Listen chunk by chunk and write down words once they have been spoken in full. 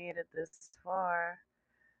made it this far.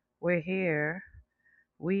 We're here.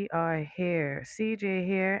 We are here. CJ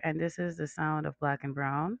here, and this is the sound of Black and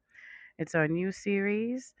Brown. It's our new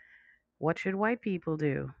series. What should white people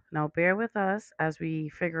do? Now, bear with us as we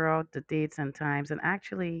figure out the dates and times, and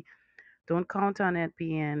actually, don't count on it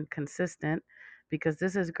being consistent because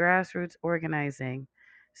this is grassroots organizing.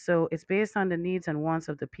 So it's based on the needs and wants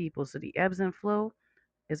of the people. So the ebbs and flow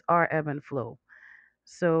is our ebb and flow.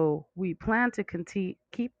 So we plan to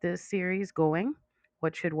keep this series going.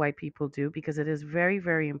 What should white people do? Because it is very,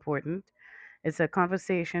 very important. It's a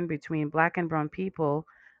conversation between black and brown people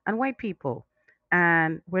and white people.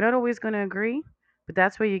 And we're not always going to agree, but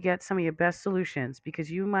that's where you get some of your best solutions because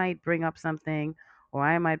you might bring up something or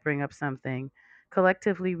I might bring up something.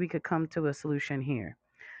 Collectively, we could come to a solution here.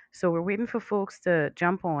 So we're waiting for folks to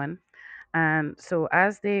jump on. And so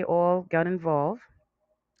as they all got involved,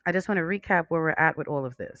 I just want to recap where we're at with all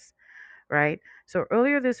of this, right? So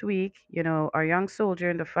earlier this week, our young soldier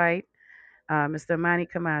in the fight, Mr. Manny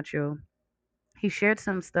Camacho, he shared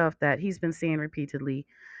some stuff that he's been saying repeatedly,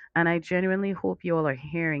 and I genuinely hope you all are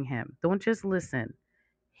hearing him. Don't just listen,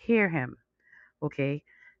 hear him, okay?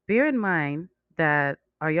 Bear in mind that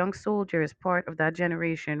our young soldier is part of that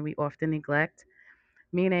generation we often neglect,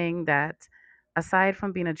 meaning that aside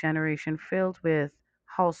from being a generation filled with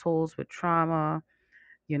households with trauma,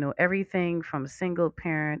 everything from single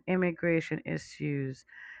parent, immigration issues,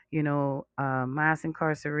 mass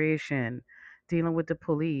incarceration, dealing with the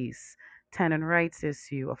police, tenant rights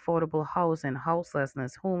issue, affordable housing,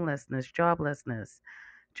 houselessness, homelessness, joblessness,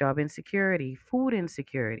 job insecurity, food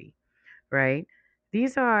insecurity, right?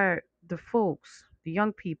 These are the folks, the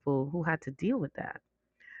young people who had to deal with that,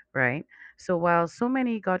 right? So while so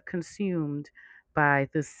many got consumed by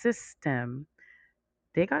the system,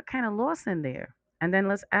 they got kind of lost in there. And then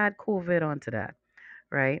let's add COVID onto that,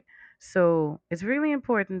 right? So it's really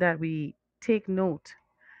important that we take note.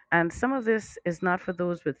 And some of this is not for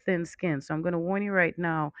those with thin skin. So I'm going to warn you right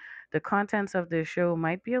now the contents of this show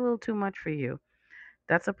might be a little too much for you.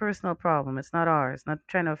 That's a personal problem. It's not ours, not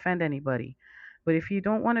trying to offend anybody. But if you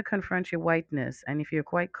don't want to confront your whiteness and if you're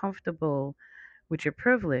quite comfortable with your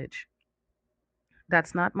privilege,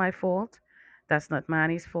 that's not my fault. That's not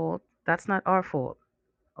Manny's fault. That's not our fault.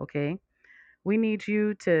 Okay? We need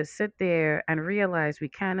you to sit there and realize we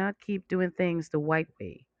cannot keep doing things the white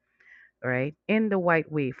way, all right? In the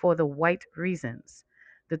white way for the white reasons.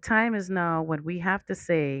 The time is now when we have to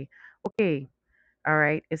say, okay, all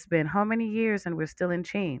right, it's been how many years and we're still in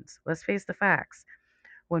chains? Let's face the facts.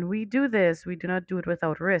 When we do this, we do not do it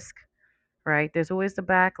without risk, right? There's always the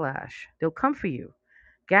backlash. They'll come for you.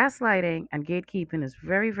 Gaslighting and gatekeeping is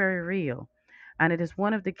very, very real, and it is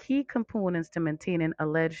one of the key components to maintaining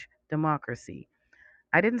alleged democracy.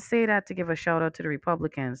 I didn't say that to give a shout out to the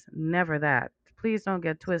Republicans. Never that. Please don't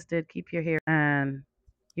get twisted. Keep your hair and,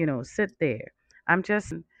 sit there. I'm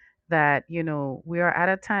just that, we are at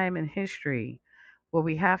a time in history where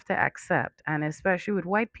we have to accept, and especially with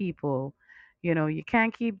white people, you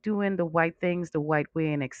can't keep doing the white things the white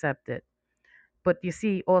way and accept it. But you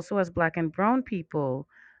see, also as black and brown people,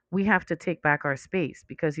 we have to take back our space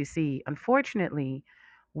because you see, unfortunately,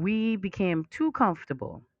 we became too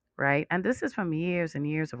comfortable, right? And this is from years and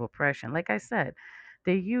years of oppression. Like I said,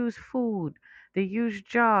 they use food, they use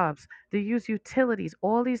jobs, they use utilities,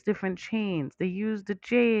 all these different chains, they use the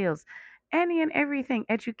jails, any and everything,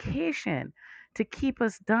 education to keep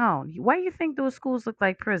us down. Why do you think those schools look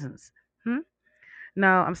like prisons? Hmm?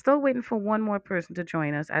 Now, I'm still waiting for one more person to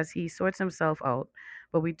join us as he sorts himself out.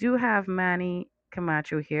 But we do have Manny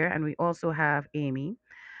Camacho here, and we also have Amy.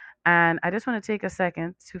 And I just want to take a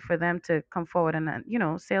second for them to come forward and,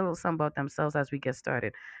 say a little something about themselves as we get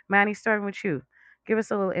started. Manny, starting with you. Give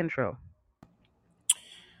us a little intro.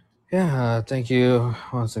 Yeah, thank you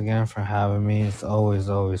once again for having me. It's always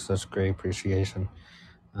such great appreciation.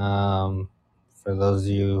 Um, for those of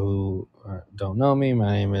you who don't know me,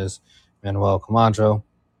 my name is Manuel Camacho.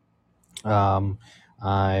 Um,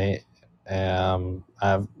 I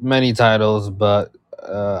have many titles, but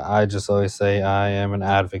I just always say I am an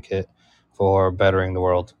advocate for bettering the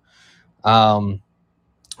world. Um,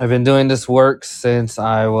 I've been doing this work since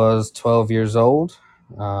I was 12 years old,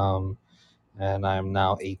 and I'm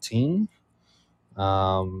now 18.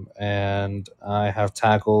 And I have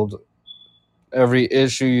tackled every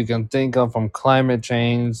issue you can think of, from climate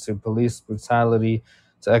change to police brutality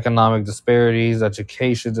to economic disparities,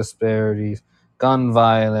 education disparities, gun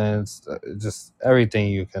violence, just everything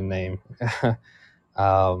you can name.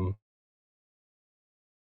 um,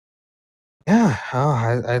 yeah,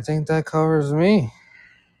 I think that covers me.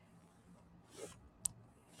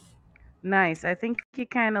 Nice. I think you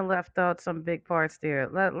kind of left out some big parts there.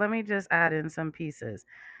 Let me just add in some pieces.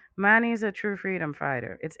 Manny's a true freedom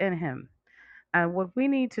fighter. It's in him. And what we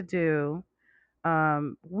need to do,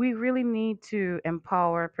 we really need to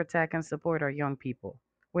empower, protect, and support our young people.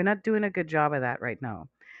 We're not doing a good job of that right now.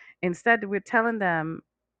 Instead, we're telling them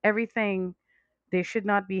everything they should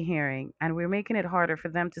not be hearing, and we're making it harder for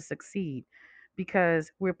them to succeed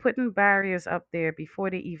because we're putting barriers up there before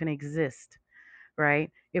they even exist,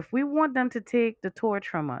 right? If we want them to take the torch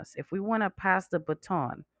from us, if we want to pass the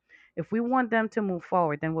baton, if we want them to move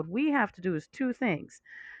forward, then what we have to do is two things.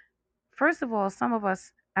 First of all, some of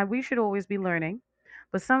us, and we should always be learning,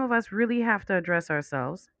 but some of us really have to address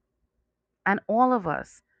ourselves, and all of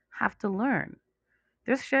us have to learn.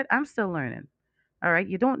 This shit, I'm still learning. All right.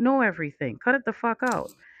 You don't know everything. Cut it the fuck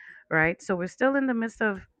out. Right. So we're still in the midst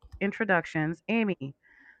of introductions. Amy,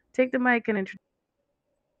 take the mic and introduce.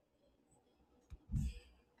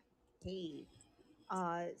 Hey,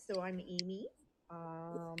 so I'm Amy.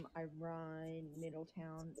 I run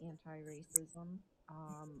Middletown Anti-Racism,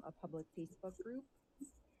 a public Facebook group.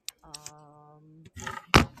 Um,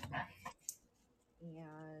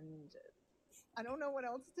 and I don't know what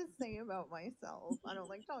else to say about myself. I don't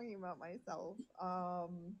like talking about myself.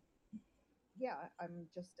 Yeah, I'm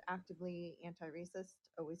just actively anti-racist,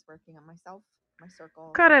 always working on myself, my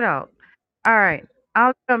circle, Cut my it out. community. All right.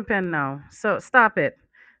 I'll jump in now. So stop it.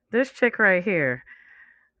 This chick right here.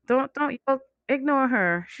 Don't you ignore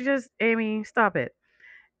her. She just Amy, stop it.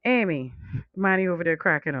 Amy, mind you over there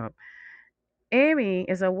cracking up. Amy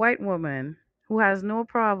is a white woman who has no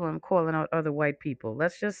problem calling out other white people.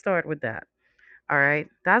 Let's just start with that. All right.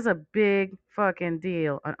 That's a big fucking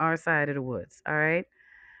deal on our side of the woods. All right.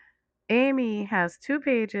 Amy has two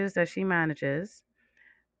pages that she manages.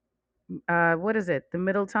 What is it? The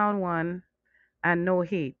Middletown one and No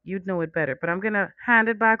Heat. You'd know it better. But I'm going to hand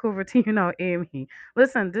it back over to you now, Amy.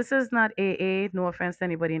 Listen, this is not AA. No offense to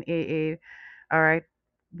anybody in AA. All right.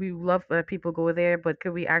 We love that people go there, but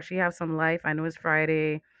could we actually have some life? I know it's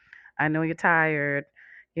Friday. I know you're tired.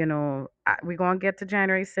 We're going to get to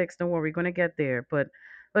January 6th. Don't worry. We're going to get there. But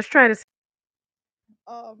let's try to.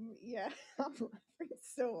 Yeah, I'm laughing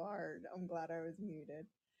so hard. I'm glad I was muted.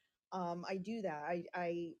 I do that.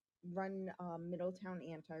 I run Middletown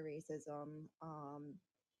Anti-Racism,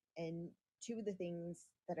 and two of the things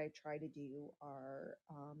that I try to do are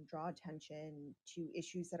draw attention to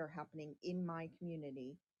issues that are happening in my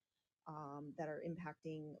community that are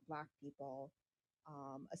impacting Black people,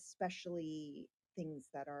 especially things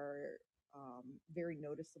that are very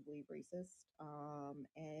noticeably racist,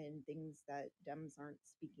 and things that Dems aren't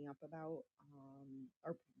speaking up about.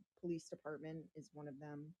 Our police department is one of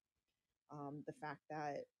them. The fact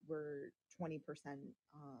that we're 20%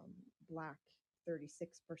 Black, 36%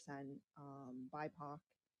 BIPOC,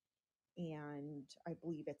 and I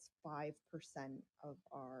believe it's 5% of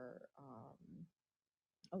our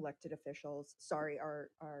elected officials, sorry, our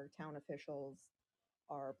town officials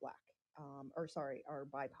are Black, or sorry, are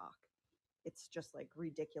BIPOC. It's just like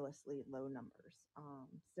ridiculously low numbers.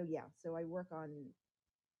 So yeah, so I work on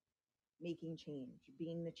making change,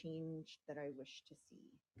 being the change that I wish to see.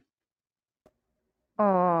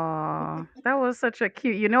 Oh, that was such a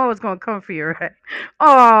cute. You know I was gonna come for you, right?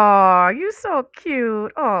 Oh, you so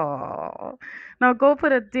cute. Oh, now go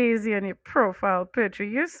put a daisy on your profile picture.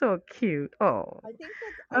 You're so cute. Oh, I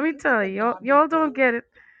let me think that's tell a you, y'all, Gandhi y'all don't quote. get it,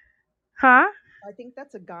 huh? I think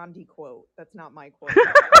that's a Gandhi quote. That's not my quote.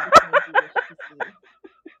 Be the change you wish to see.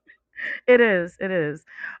 It is, it is.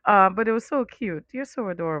 But it was so cute. You're so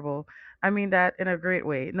adorable. I mean that in a great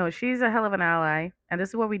way. No, she's a hell of an ally, and this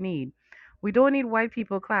is what we need. We don't need white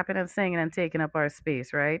people clapping and singing and taking up our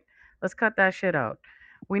space, right? Let's cut that shit out.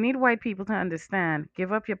 We need white people to understand,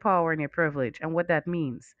 give up your power and your privilege and what that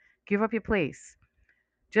means. Give up your place.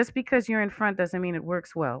 Just because you're in front doesn't mean it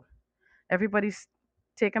works well. Everybody's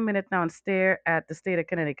take a minute now and stare at the state of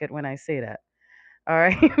Connecticut when I say that. All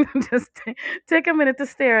right? Just take a minute to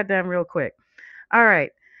stare at them real quick. All right.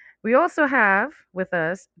 We also have with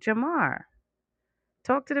us Jamar.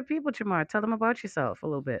 Talk to the people, Jamar. Tell them about yourself a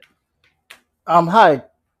little bit. Hi.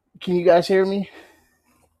 Can you guys hear me?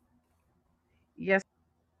 Yes.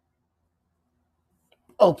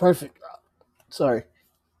 Oh, perfect. Sorry,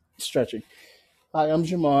 stretching. Hi, I'm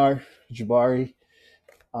Jabari,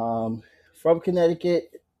 um, from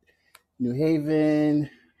Connecticut, New Haven,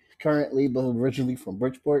 currently, but originally from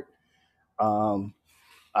Bridgeport. Um,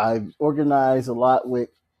 I've organized a lot with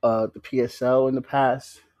the PSL in the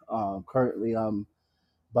past. Currently, I'm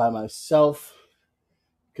by myself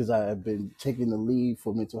because I've been taking the lead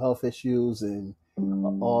for mental health issues and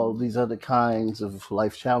all these other kinds of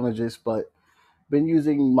life challenges. But been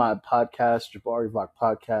using my podcast, Jabari Vok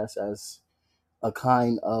podcast, as a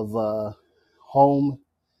kind of home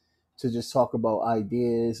to just talk about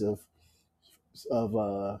ideas of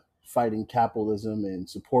fighting capitalism and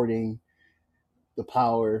supporting the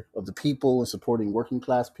power of the people and supporting working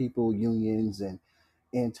class people, unions, and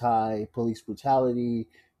anti-police brutality,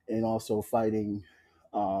 and also fighting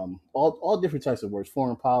all different types of words,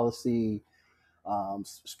 foreign policy,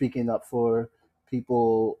 speaking up for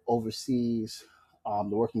people overseas,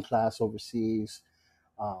 the working class overseas,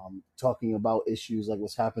 talking about issues like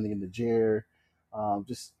what's happening in Niger,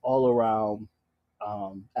 just all around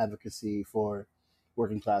advocacy for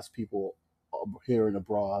working class people here and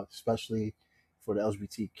abroad, especially for the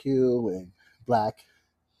LGBTQ and black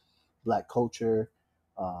black culture,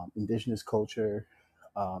 indigenous culture,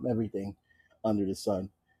 everything under the sun.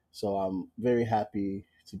 So I'm very happy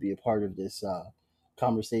to be a part of this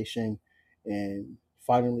conversation, and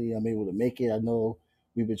finally I'm able to make it. I know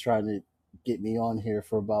we've been trying to get me on here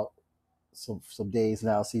for about some days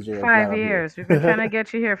now. CJ, I'm glad Five I'm here. years. We've been trying to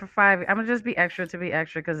get you here for 5. I'm gonna just be extra to be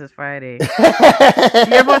extra because it's Friday.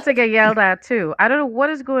 You're about to get yelled at too. I don't know what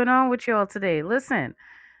is going on with y'all today. Listen,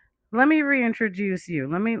 let me reintroduce you.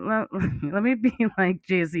 Let me be like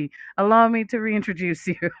Jay Z. Allow me to reintroduce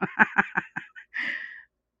you.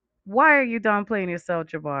 Why are you downplaying yourself,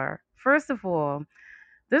 Jabbar? First of all,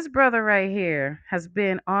 this brother right here has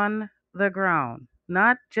been on the ground,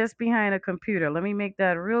 not just behind a computer. Let me make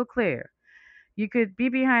that real clear. You could be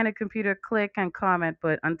behind a computer, click and comment,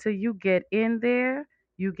 but until you get in there,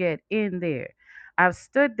 you get in there. I've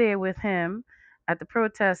stood there with him at the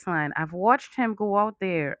protest line. I've watched him go out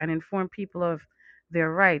there and inform people of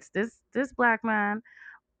their rights. This black man,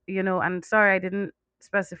 I'm sorry I didn't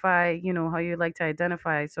specify, how you like to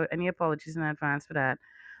identify, so any apologies in advance for that.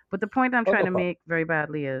 But the point I'm Oh, trying no to problem. make very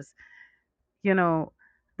badly is, you know,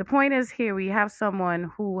 the point is here we have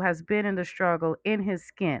someone who has been in the struggle in his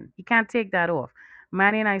skin. He can't take that off.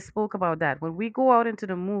 Manny and I spoke about that. When we go out into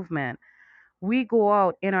the movement, we go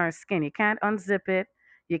out in our skin. You can't unzip it,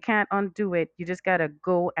 you can't undo it. You just got to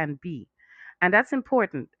go and be. And that's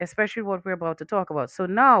important, especially what we're about to talk about. So,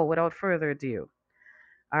 now, without further ado,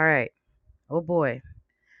 all right, oh boy,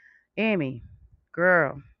 Amy,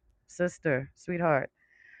 girl, sister, sweetheart,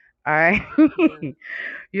 all right, Yeah.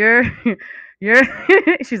 you're, you're,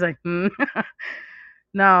 she's like, hmm.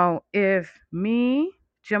 Now, if me,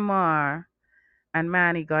 Jamar, and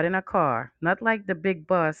Manny got in a car, not like the big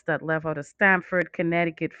bus that left out of Stamford,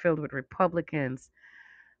 Connecticut, filled with Republicans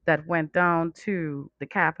that went down to the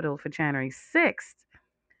Capitol for January 6th,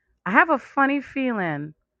 I have a funny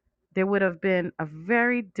feeling there would have been a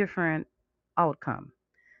very different outcome.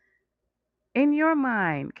 In your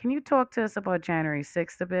mind, can you talk to us about January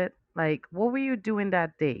 6th a bit? Like, what were you doing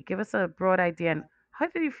that day? Give us a broad idea. And how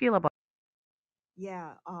did you feel about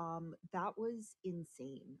Yeah, that was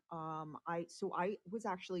insane. I was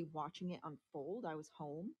actually watching it unfold. I was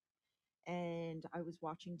home and I was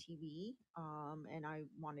watching TV, and I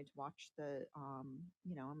wanted to watch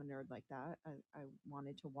I'm a nerd like that. I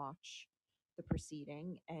wanted to watch the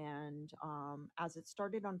proceeding, and as it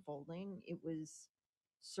started unfolding, it was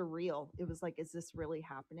surreal. It was like, is this really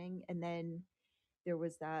happening? And then there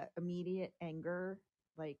was that immediate anger,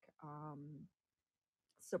 like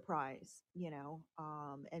surprise,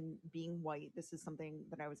 and being white. This is something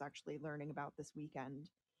that I was actually learning about this weekend,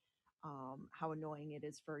 how annoying it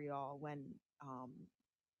is for y'all um,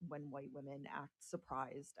 when white women act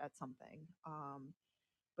surprised at something.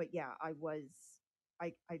 But yeah,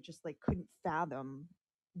 I just like couldn't fathom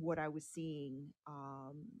what I was seeing.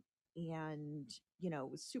 And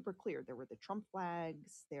it was super clear. There were the Trump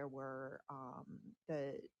flags, there were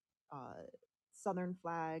the uh, Southern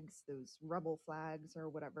flags, those rebel flags or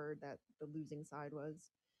whatever that the losing side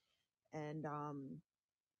was, and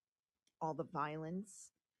all the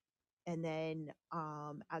violence. And then,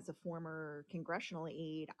 as a former congressional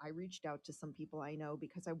aide, I reached out to some people I know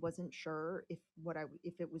because I wasn't sure if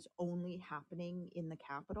it was only happening in the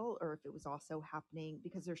Capitol or if it was also happening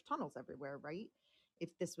because there's tunnels everywhere, right? If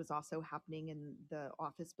this was also happening in the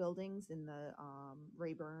office buildings in the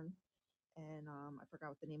Rayburn, and I forgot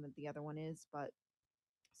what the name of the other one is, but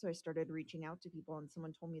so I started reaching out to people, and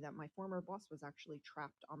someone told me that my former boss was actually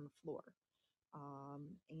trapped on the floor,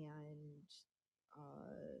 and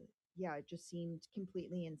yeah, it just seemed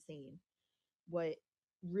completely insane. What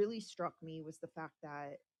really struck me was the fact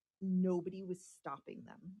that nobody was stopping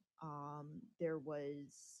them. There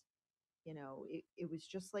was, it was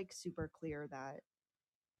just like super clear that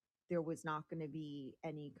there was not going to be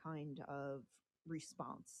any kind of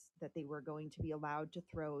response, that they were going to be allowed to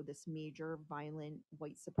throw this major violent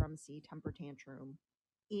white supremacy temper tantrum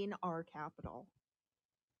in our capital.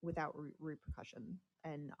 without repercussion.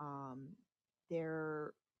 And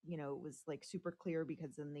there, it was like super clear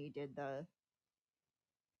because then they did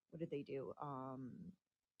what did they do?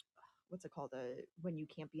 What's it called? When you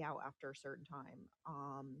can't be out after a certain time.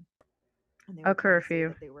 And they A were trying to say curfew.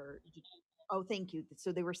 that they were, oh, thank you.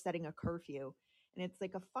 So they were setting a curfew. And it's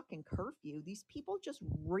like a fucking curfew. These people just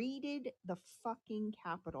raided the fucking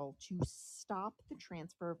Capitol to stop the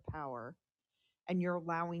transfer of power, and you're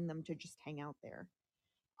allowing them to just hang out there.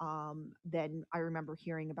 Then I remember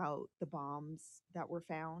hearing about the bombs that were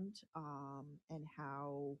found, and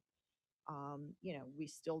how, we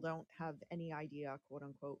still don't have any idea, quote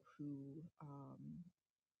unquote, who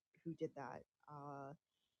did that.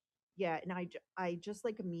 Yeah, and I just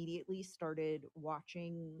like immediately started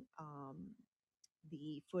watching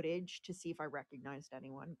the footage to see if I recognized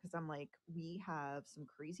anyone, because I'm like, we have some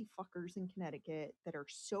crazy fuckers in Connecticut that are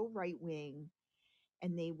so right wing,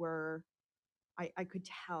 and they were, I could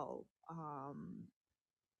tell.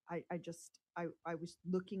 I was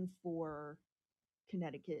looking for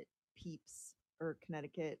Connecticut peeps, or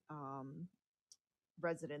Connecticut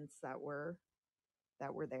residents that were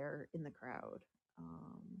there in the crowd.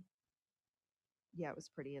 Um, yeah, it was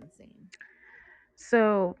pretty insane.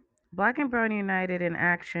 So, Black and Brown United in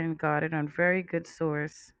action got it on very good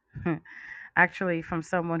source, actually, from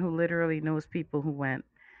someone who literally knows people who went,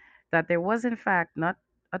 that there was, in fact, not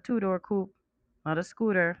a two-door coupe, not a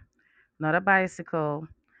scooter, not a bicycle,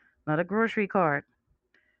 not a grocery cart,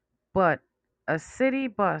 but a city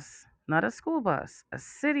bus, not a school bus, a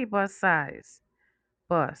city bus size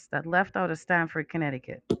bus that left out of Stamford,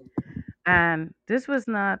 Connecticut. And this was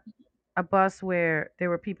not a bus where there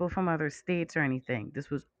were people from other states or anything. This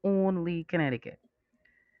was only Connecticut.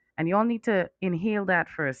 And you all need to inhale that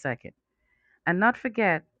for a second. And not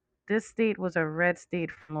forget, this state was a red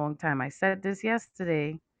state for a long time. I said this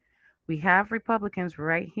yesterday. We have Republicans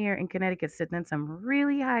right here in Connecticut sitting in some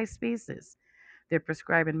really high spaces. They're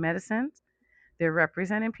prescribing medicines, they're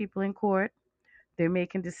representing people in court, they're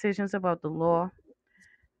making decisions about the law,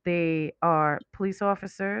 they are police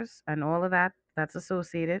officers and all of that that's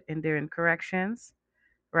associated, and they're in corrections,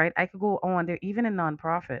 right? I could go on. They're even a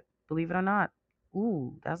nonprofit, believe it or not.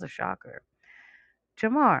 Ooh, that's a shocker.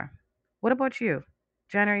 Jamar, what about you?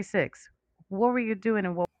 January 6th. What were you doing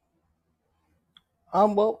and what?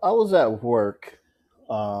 Well, I was at work,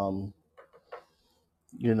 um,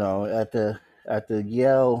 at the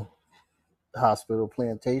Yale Hospital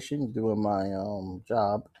Plantation doing my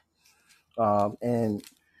job. And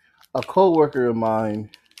a coworker of mine,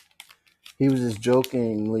 he was just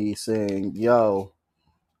jokingly saying, "Yo,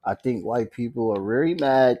 I think white people are very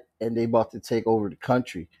mad and they about to take over the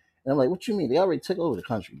country." And I'm like, "What you mean? They already took over the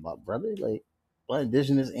country, my brother. Like, my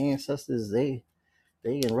indigenous ancestors, they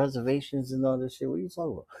in reservations and all this shit. What are you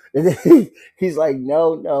talking about?" And then he's like,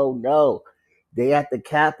 "No, no, no. They at the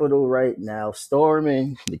Capitol right now,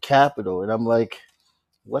 storming the Capitol." And I'm like,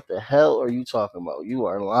 "What the hell are you talking about? You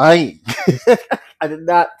are lying." I did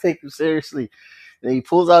not take him seriously. And he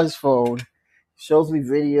pulls out his phone, shows me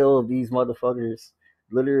video of these motherfuckers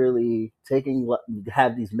literally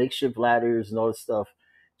have these makeshift ladders and all this stuff,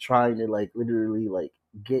 trying to like literally like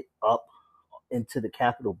get up into the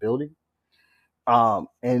Capitol building.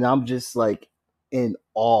 And I'm just like in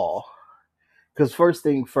awe. Because first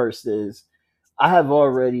thing first is I have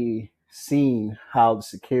already seen how the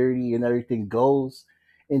security and everything goes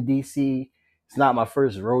in DC. It's not my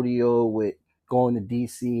first rodeo with going to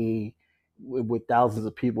DC with thousands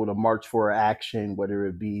of people to march for action, whether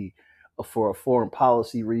it be for a foreign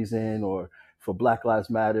policy reason or for Black Lives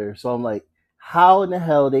Matter. So I'm like, how in the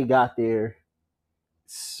hell they got there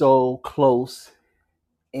so close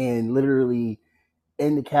and literally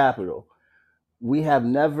in the Capitol? We have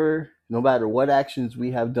never, no matter what actions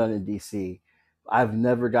we have done in DC, I've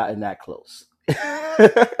never gotten that close.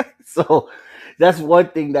 So that's one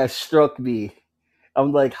thing that struck me.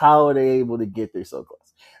 I'm like, how are they able to get there so close?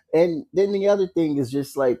 And then the other thing is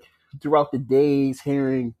just like throughout the days,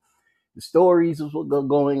 hearing the stories of what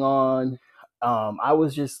going on, I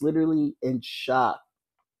was just literally in shock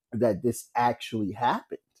that this actually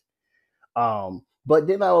happened. But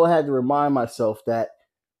then I had to remind myself that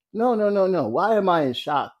no, no, no, no. Why am I in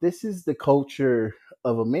shock? This is the culture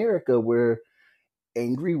of America where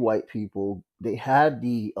angry white people, they have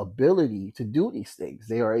the ability to do these things.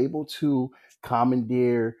 They are able to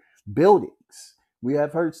commandeer buildings. We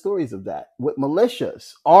have heard stories of that with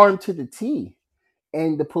militias armed to the T,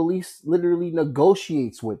 and the police literally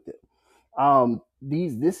negotiates with them.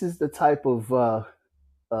 This is the type of uh,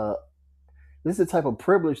 this is the type of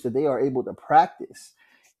privilege that they are able to practice.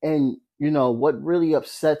 And what really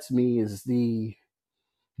upsets me is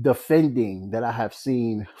defending that I have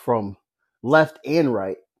seen from left and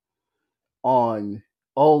right on,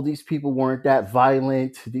 oh, these people weren't that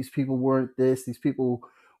violent, these people weren't this, these people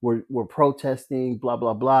were protesting, blah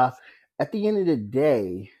blah blah. At the end of the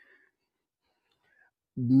day,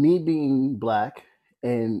 me being black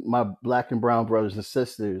and my black and brown brothers and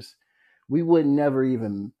sisters, we would never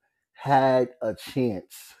even had a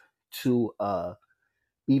chance to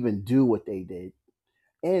even do what they did.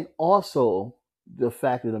 And also, the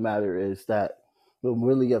fact of the matter is that what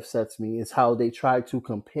really upsets me is how they try to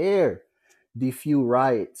compare the few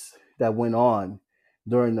riots that went on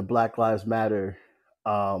during the Black Lives Matter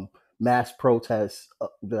um, mass protests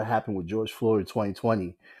that happened with George Floyd in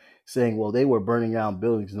 2020, saying, well, they were burning down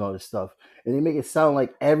buildings and all this stuff. And they make it sound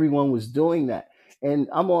like everyone was doing that. And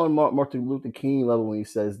I'm on Martin Luther King level when he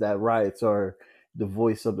says that riots are the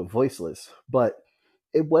voice of the voiceless. But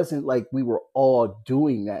it wasn't like we were all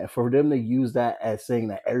doing that. For them to use that as saying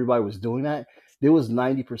that everybody was doing that, there was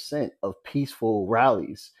 90% of peaceful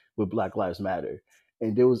rallies with Black Lives Matter.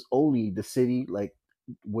 And there was only the city like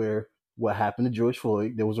where what happened to George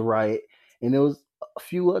Floyd, there was a riot, and there was a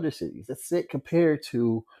few other cities. That's it compared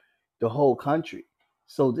to the whole country.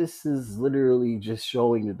 So this is literally just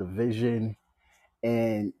showing the division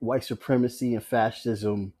and white supremacy and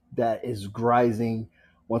fascism that is rising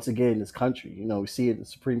once again in this country. You know, we see it in the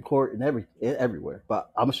Supreme Court and everywhere.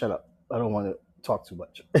 But I'm gonna shut up. I don't want to talk too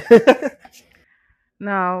much.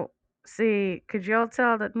 Now, see, could y'all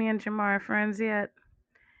tell that me and Jamar are friends yet?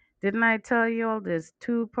 Didn't I tell y'all this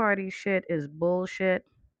two party shit is bullshit?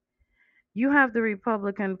 You have the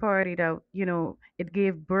Republican Party that, it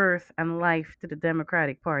gave birth and life to the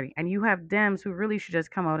Democratic Party. And you have Dems who really should just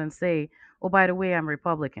come out and say, oh, by the way, I'm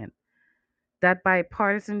Republican. That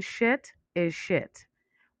bipartisan shit is shit.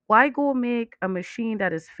 Why go make a machine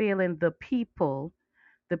that is failing the people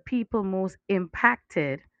most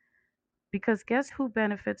impacted? Because guess who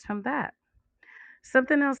benefits from that?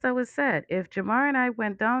 Something else that was said, if Jamar and I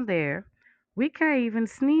went down there, we can't even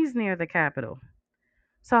sneeze near the Capitol.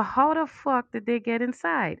 So how the fuck did they get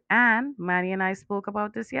inside? And Manny and I spoke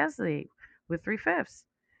about this yesterday with three fifths.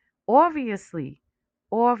 Obviously,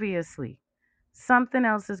 obviously, something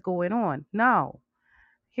else is going on. Now,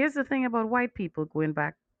 here's the thing about white people going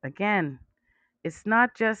back again. It's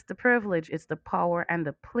not just the privilege, it's the power and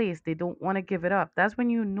the place. They don't want to give it up. That's when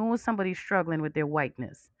you know somebody's struggling with their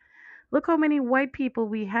whiteness. Look how many white people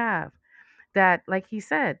we have that, like he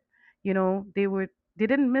said, they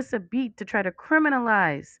didn't miss a beat to try to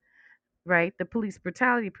criminalize, right? The police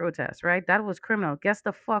brutality protest, right? That was criminal. Guess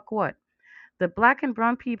the fuck what? The black and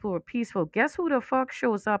brown people were peaceful. Guess who the fuck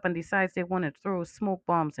shows up and decides they want to throw smoke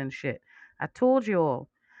bombs and shit? I told you all.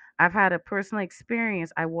 I've had a personal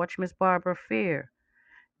experience. I watched Miss Barbara Fair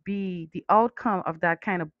be the outcome of that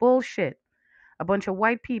kind of bullshit. A bunch of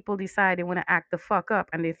white people decide they want to act the fuck up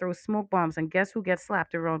and they throw smoke bombs, and guess who gets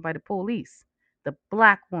slapped around by the police? The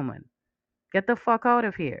black woman. Get the fuck out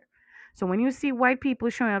of here. So when you see white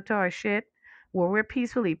people showing up to our shit where we're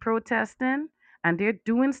peacefully protesting and they're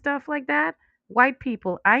doing stuff like that, white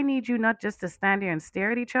people, I need you not just to stand there and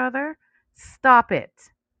stare at each other. Stop it.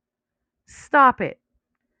 Stop it.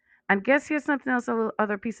 And guess here's something else, a little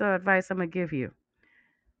other piece of advice I'm gonna give you.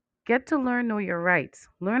 Get to learn, know your rights.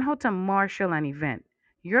 Learn how to marshal an event.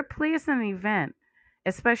 Your place in an event,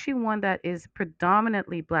 especially one that is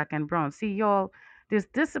predominantly black and brown. See, y'all, there's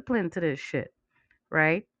discipline to this shit,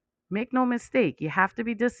 right? Make no mistake, you have to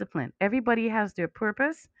be disciplined. Everybody has their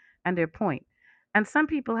purpose and their point. And some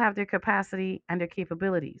people have their capacity and their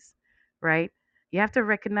capabilities, right? You have to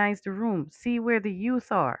recognize the room, see where the youth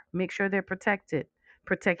are, make sure they're protected.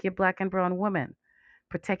 Protect your black and brown women,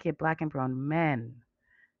 protect your black and brown men,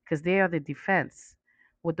 because they are the defense.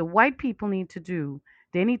 What the white people need to do,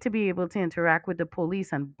 they need to be able to interact with the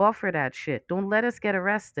police and buffer that shit. Don't let us get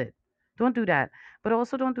arrested. Don't do that. But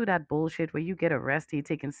also don't do that bullshit where you get arrested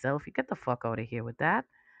taking selfie. Get the fuck out of here with that.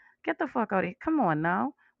 Get the fuck out of here. Come on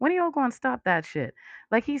now. When are y'all going to stop that shit?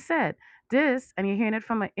 Like he said, this, and you're hearing it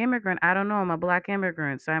from an immigrant. I don't know. I'm a black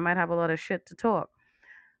immigrant, so I might have a lot of shit to talk.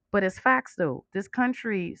 But it's facts though. This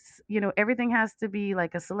country, everything has to be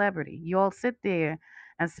like a celebrity. You all sit there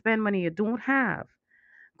and spend money you don't have,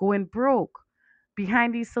 going broke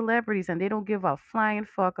behind these celebrities, and they don't give a flying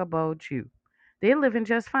fuck about you. They living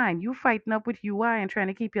just fine. You fighting up with UI and trying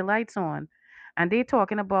to keep your lights on. And they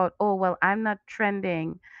talking about, oh well, I'm not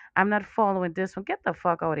trending. I'm not following this one. Get the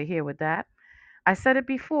fuck out of here with that. I said it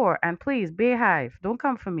before, and please, Bayhive, don't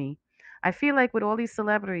come for me. I feel like with all these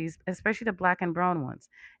celebrities, especially the black and brown ones,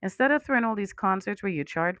 instead of throwing all these concerts where you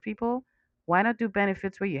charge people, why not do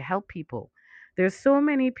benefits where you help people? There's so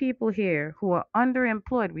many people here who are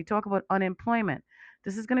underemployed. We talk about unemployment.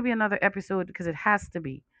 This is going to be another episode because it has to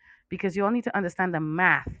be. Because you all need to understand the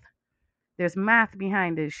math. There's math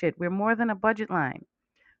behind this shit. We're more than a budget line,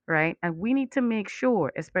 right? And we need to make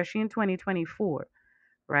sure, especially in 2024,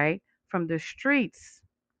 right? From the streets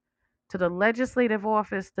to the legislative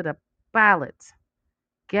office to the ballot,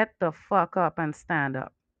 get the fuck up and stand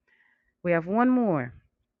up. We have one more.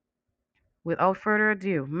 Without further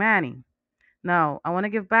ado, Manny. Now, I want to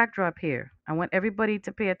give backdrop here. I want everybody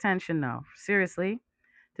to pay attention now. Seriously,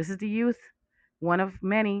 this is the youth, one of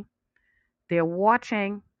many. They're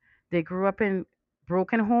watching. They grew up in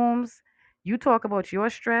broken homes. You talk about your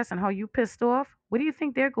stress and how you pissed off. What do you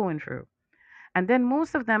think they're going through? And then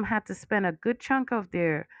most of them had to spend a good chunk of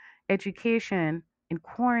their education in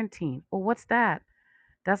quarantine. Oh, what's that?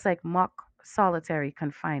 That's like mock solitary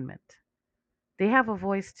confinement. They have a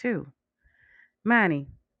voice too. Manny,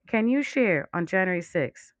 can you share on January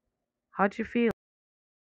 6th? How'd you feel?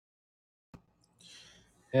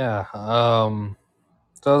 Yeah.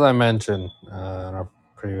 So as I mentioned in our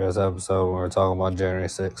previous episode when we were talking about January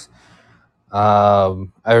 6th,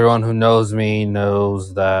 everyone who knows me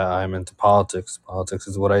knows that I'm into politics. Politics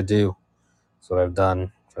is what I do. It's what I've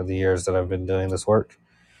done for the years that I've been doing this work.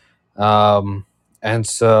 And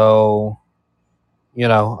so,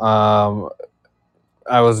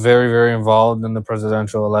 I was very, very involved in the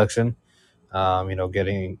presidential election.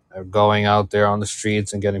 Going out there on the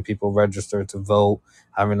streets and getting people registered to vote,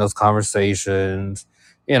 having those conversations.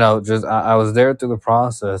 I was there through the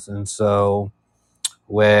process, and so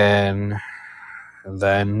when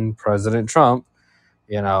then President Trump,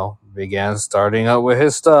 began starting up with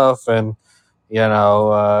his stuff and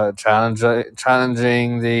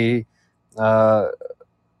challenging the uh,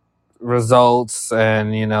 results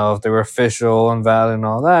and if they were official and valid and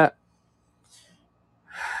all that.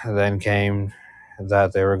 Then came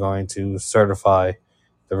that they were going to certify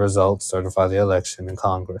the results, certify the election in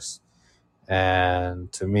Congress.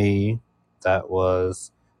 And to me, that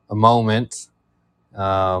was a moment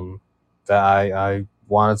that I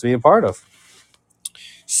wanted to be a part of.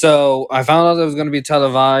 So I found out it was going to be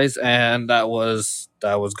televised, and that was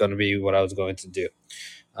going to be what I was going to do.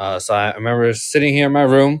 So I remember sitting here in my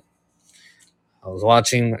room. I was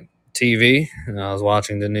watching TV, and I was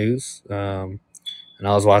watching the news, and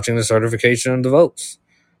I was watching the certification of the votes.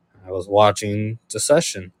 I was watching the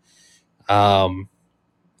session. And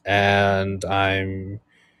I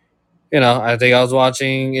think I was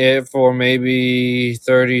watching it for maybe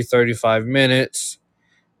 30, 35 minutes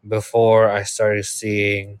before I started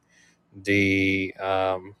seeing the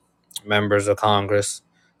members of Congress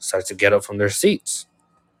start to get up from their seats.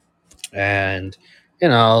 And, I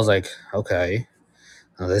was like, okay,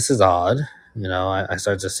 now this is odd. I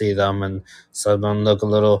start to see them, and some of them look a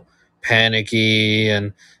little panicky,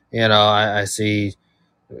 and, I see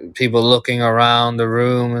people looking around the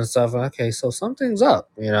room and stuff. Okay, so something's up,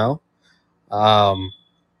 and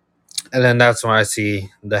then that's when I see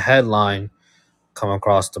the headline come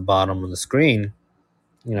across the bottom of the screen,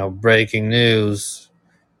 breaking news,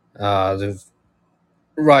 the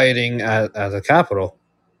rioting at the Capitol.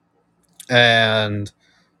 And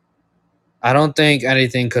I don't think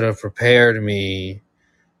anything could have prepared me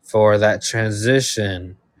for that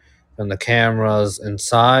transition from the cameras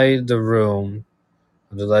inside the room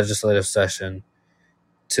of the legislative session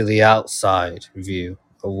to the outside view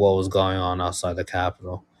of what was going on outside the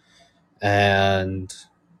Capitol. And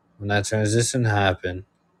when that transition happened,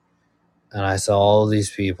 and I saw all these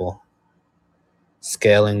people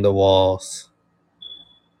scaling the walls,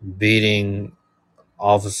 beating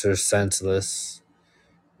officers senseless,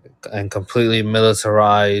 and completely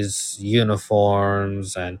militarized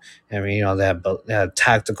uniforms, and they had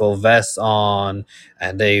tactical vests on,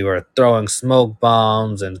 and they were throwing smoke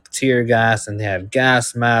bombs and tear gas, and they had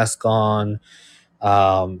gas masks on.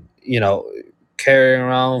 Carrying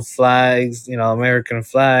around flags, American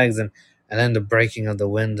flags, and then the breaking of the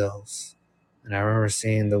windows. And I remember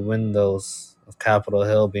seeing the windows of Capitol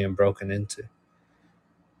Hill being broken into.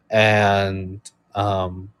 And,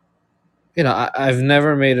 I've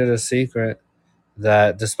never made it a secret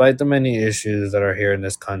that despite the many issues that are here in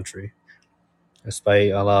this country,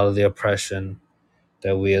 despite a lot of the oppression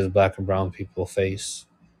that we as Black and brown people face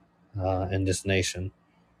in this nation,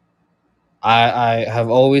 I have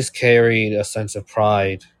always carried a sense of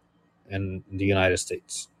pride in the United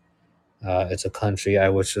States. It's a country I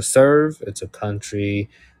wish to serve. It's a country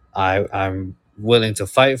I'm willing to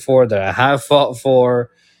fight for, that I have fought for,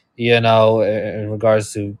 in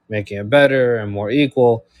regards to making it better and more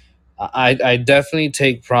equal. I definitely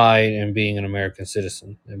take pride in being an American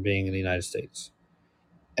citizen and being in the United States.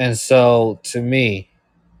 And so to me,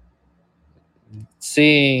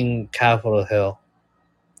 seeing Capitol Hill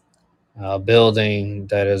building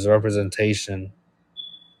that is a representation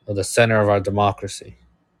of the center of our democracy.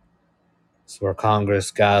 It's where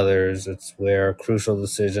Congress gathers. It's where crucial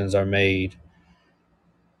decisions are made.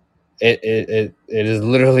 It is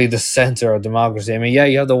literally the center of democracy. I mean, yeah,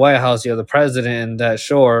 you have the White House, you have the president, and that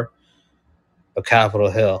sure, but Capitol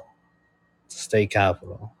Hill, state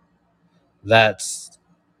capitol. That's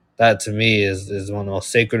that to me is one of the most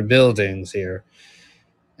sacred buildings here.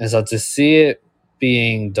 And so to see it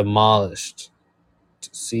being demolished, to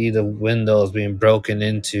see the windows being broken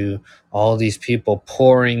into, all these people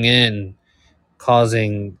pouring in,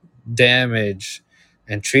 causing damage,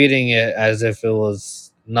 and treating it as if it was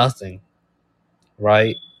nothing,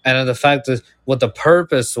 right? And then the fact is, what the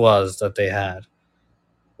purpose was that they had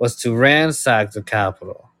was to ransack the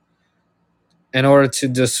Capitol in order to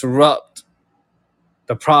disrupt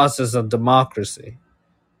the process of democracy,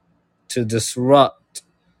 to disrupt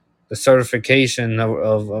the certification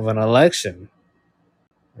of an election,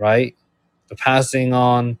 right? The passing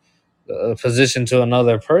on a position to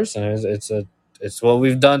another person. It's what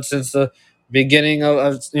we've done since the beginning of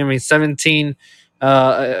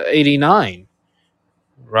 1789,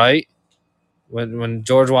 right? When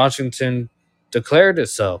George Washington declared it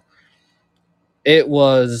so. It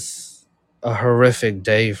was a horrific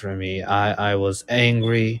day for me. I was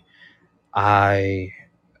angry. I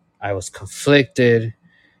I was conflicted.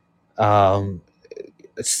 Um,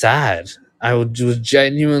 sad. Was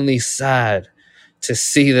genuinely sad to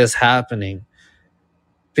see this happening,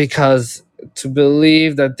 because to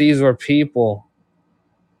believe that these were people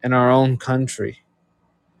in our own country.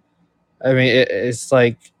 I mean, it's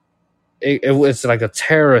like it's like a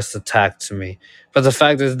terrorist attack to me. But the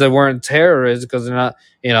fact is, they weren't terrorists because they're not.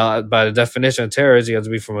 By the definition of terrorists, you have to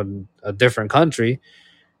be from a different country,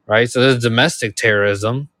 right? So there's domestic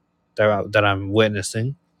terrorism that I'm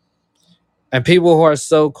witnessing, and people who are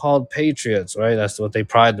so-called patriots, right? That's what they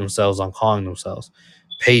pride themselves on calling themselves,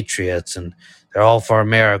 patriots, and they're all for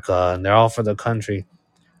America and they're all for the country.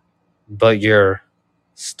 But you're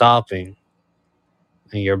stopping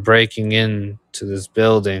and you're breaking into this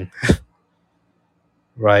building,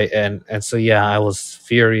 right? And so yeah, I was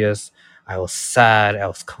furious, I was sad, I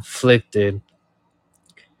was conflicted.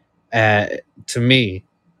 And to me,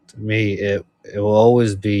 it will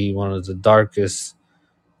always be one of the darkest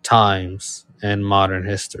times in modern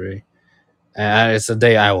history, and it's a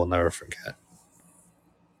day I will never forget.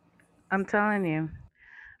 I'm telling you.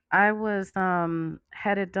 I was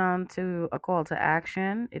headed down to a call to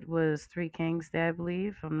action. It was Three Kings Day, I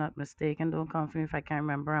believe, if I'm not mistaken. Don't come for me if I can't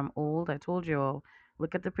remember. I'm old. I told you all.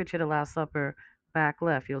 Look at the picture of the Last Supper back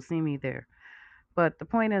left. You'll see me there. But the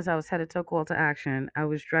point is, I was headed to a call to action. I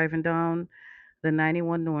was driving down the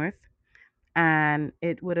 91 North, and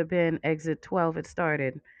it would have been exit 12. It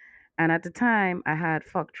started. And at the time, I had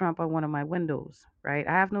fuck Trump on one of my windows, right?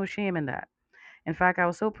 I have no shame in that. In fact, I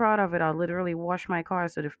was so proud of it, I'll literally wash my car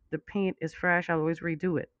so the paint is fresh. I'll always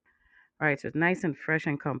redo it. Right, so it's nice and fresh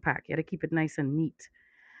and compact. You got to keep it nice and neat.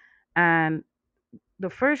 And the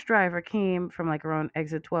first driver came from like around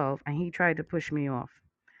exit 12 and he tried to push me off.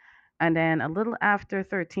 And then a little after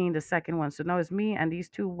 13, the second one. So now it's me and these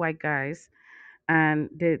two white guys. And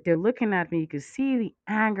they're looking at me. You can see the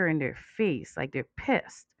anger in their face, like they're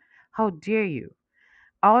pissed. How dare you?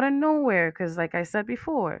 Out of nowhere, because like I said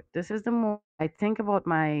before, this is the moment I think about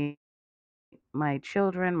my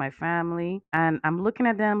children, my family, and I'm looking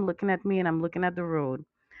at them, looking at me, and I'm looking at the road.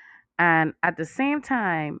 And at the same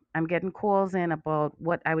time, I'm getting calls in about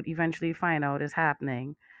what I would eventually find out is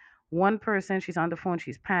happening. One person, she's on the phone,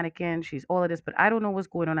 she's panicking, she's all of this, but I don't know what's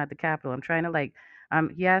going on at the Capitol. I'm trying to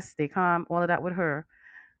yes, stay calm, all of that with her,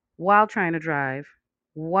 while trying to drive,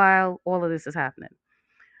 while all of this is happening.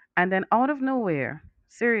 And then out of nowhere,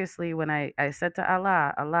 seriously, when I said to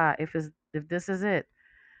Allah, Allah, if this is it,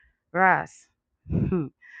 Ras,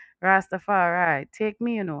 Rastafari, take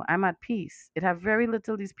me, I'm at peace. It have very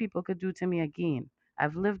little these people could do to me again.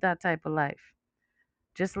 I've lived that type of life.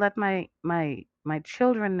 Just let my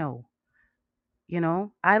children know,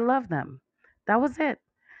 I love them. That was it.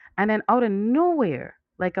 And then out of nowhere,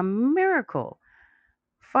 like a miracle,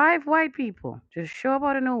 five white people just show up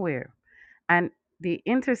out of nowhere and they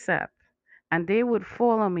intercept and they would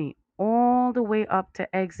follow me all the way up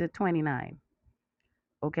to exit 29.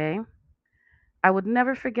 Okay? I would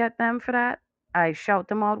never forget them for that. I shout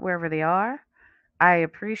them out wherever they are. I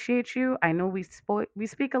appreciate you. I know we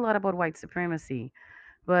speak a lot about white supremacy,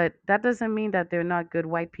 but that doesn't mean that they're not good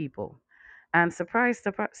white people. And surprise,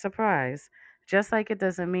 surprise, just like it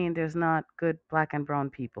doesn't mean there's not good black and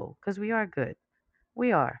brown people, because we are good.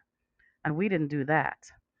 We are, and we didn't do that.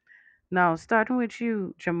 Now, starting with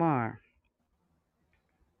you, Jamar.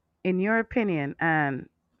 in your opinion, and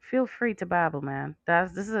feel free to babble, man.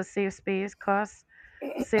 This is a safe space. Cuss,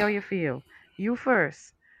 say how you feel. You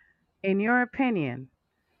first. In your opinion,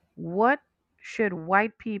 what should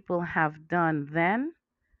white people have done then,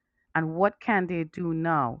 and what can they do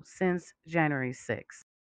now since January 6th?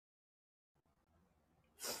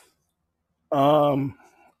 Um,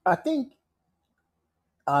 I think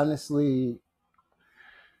honestly,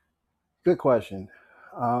 good question.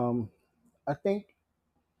 Um, I think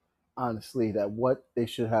honestly that what they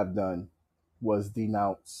should have done was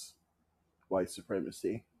denounce white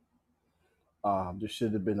supremacy. There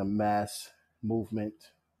should have been a mass movement,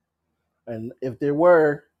 and if there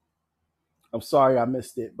were, I'm sorry I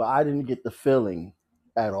missed it, but I didn't get the feeling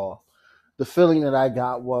at all. The feeling that I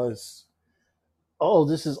got was, oh,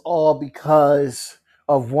 this is all because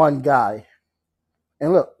of one guy.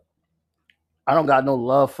 And look, I don't got no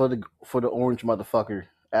love for the orange motherfucker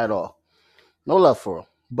at all. No love for him.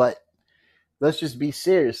 But let's just be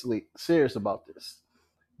serious about this.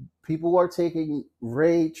 People are taking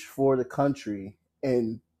rage for the country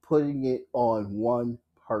and putting it on one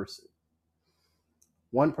person.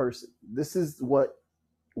 One person. This is what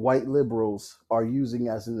white liberals are using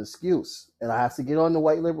as an excuse. And I have to get on the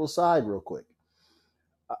white liberal side real quick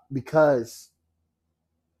because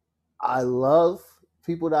I love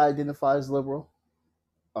people that identify as liberal.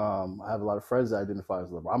 I have a lot of friends that identify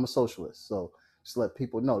as liberal. I'm a socialist, so just let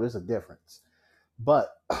people know there's a difference. But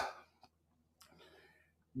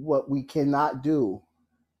what we cannot do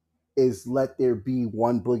is let there be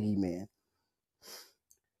one boogeyman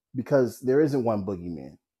because there isn't one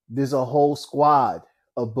boogeyman. There's a whole squad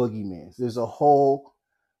of boogeymans. There's a whole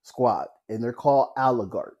squad, and they're called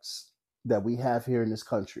oligarchs that we have here in this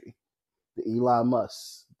country. The Elon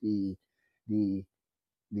Musk, the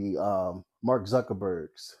Mark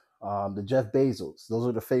Zuckerbergs, the Jeff Bezos. Those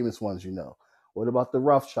are the famous ones, you know. What about the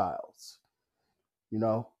Rothschilds? You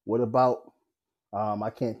know, what about I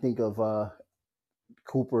can't think of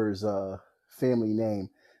Cooper's family name.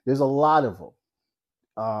 There's a lot of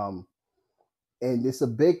them, and it's a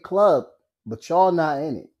big club, but y'all not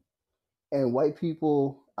in it. And white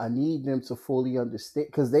people, I need them to fully understand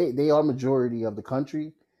because they are majority of the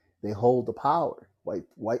country. They hold the power.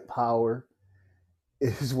 White power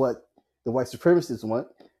is what the white supremacists want,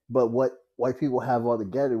 but what white people have all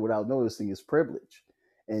together without noticing is privilege.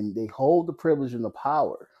 And they hold the privilege and the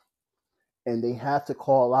power, and they have to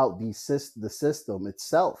call out the system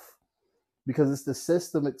itself because it's the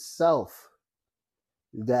system itself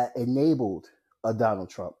that enabled a Donald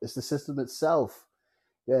Trump. It's the system itself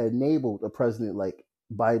that enabled a president like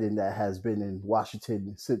Biden that has been in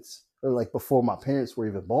Washington since, or like before my parents were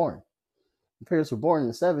even born. My parents were born in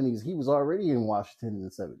the 70s. He was already in Washington in the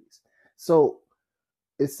 70s. So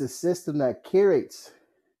it's the system that curates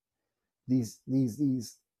these these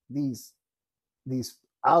these these these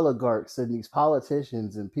oligarchs and these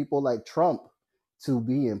politicians and people like Trump to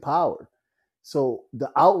be in power. So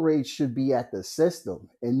the outrage should be at the system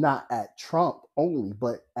and not at Trump only,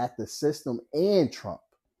 but at the system and Trump.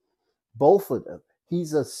 Both of them.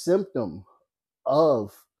 He's a symptom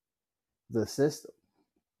of the system.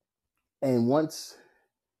 And once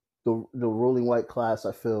the ruling white class,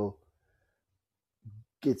 I feel,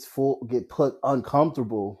 get put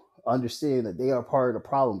uncomfortable, understanding that they are part of the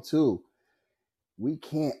problem too, we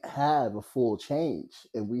can't have a full change.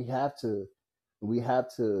 And we have to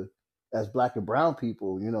as black and brown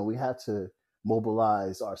people, we have to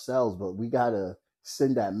mobilize ourselves, but we gotta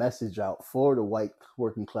send that message out for the white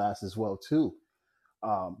working class as well too,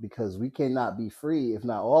 because we cannot be free if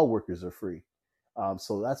not all workers are free.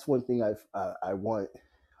 So that's one thing I want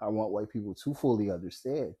white people to fully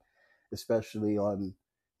understand, especially on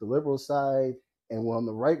the liberal side and on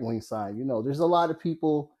the right wing side. There's a lot of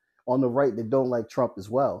people on the right that don't like Trump as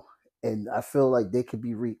well, and I feel like they could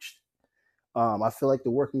be reached. I feel like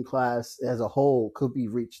the working class as a whole could be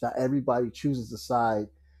reached. Not everybody chooses a side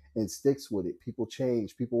and sticks with it. People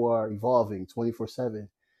change. People are evolving 24/7,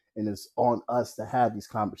 and it's on us to have these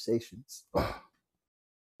conversations.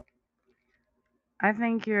 I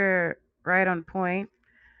think you're right on point,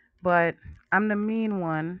 but I'm the mean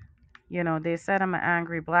one. They said I'm an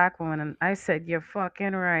angry black woman, and I said, you're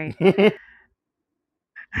fucking right.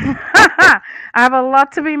 I have a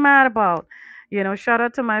lot to be mad about. Shout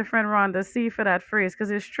out to my friend Rhonda C for that phrase because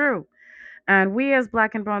it's true. And we as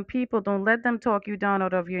black and brown people don't let them talk you down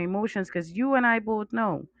out of your emotions because you and I both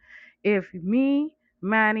know if me,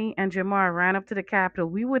 Manny, and Jamar ran up to the Capitol,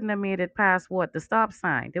 we wouldn't have made it past what? The stop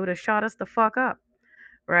sign. They would have shot us the fuck up,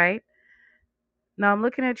 right? Now I'm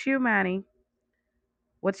looking at you, Manny.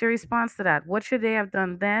 What's your response to that? What should they have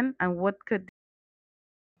done then and what could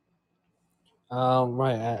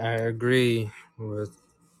Right, I agree with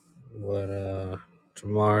what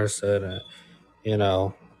Jamar said. You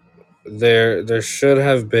know, there should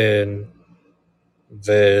have been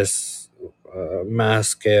this mass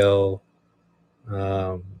scale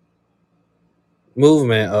um,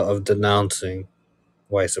 movement of denouncing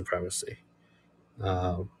white supremacy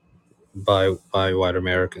um, by white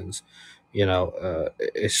Americans.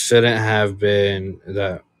 It shouldn't have been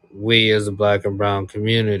that we as a black and brown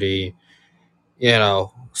community,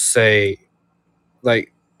 say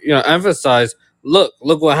like emphasize, look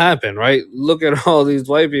what happened, right? Look at all these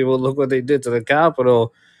white people, look what they did to the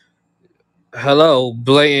Capitol. Hello,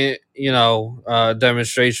 blatant,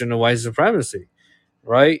 demonstration of white supremacy,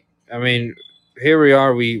 right? I mean, here we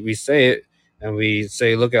are, we say it, and we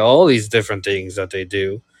say, look at all these different things that they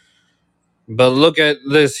do, but look at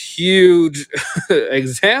this huge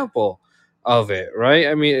example of it, right?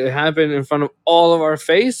 I mean, it happened in front of all of our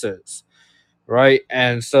faces, right?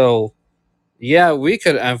 And so, yeah, we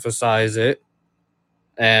could emphasize it,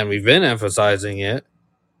 and we've been emphasizing it,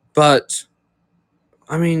 but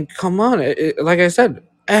I mean, come on, like I said,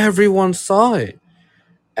 everyone saw it.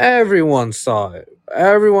 Everyone saw it.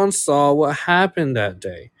 Everyone saw what happened that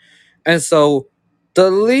day. And so the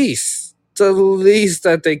least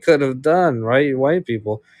that they could have done, right, white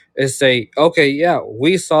people, is say, okay, yeah,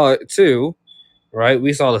 we saw it too, right?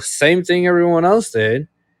 We saw the same thing everyone else did.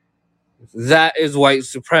 That is white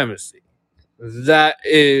supremacy. That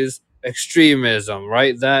is extremism,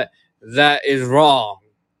 right? That is wrong.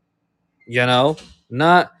 You know,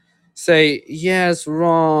 not say yes,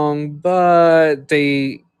 wrong, but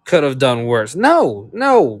they could have done worse. No,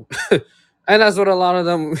 no. And that's what a lot of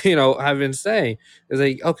them, have been saying. Is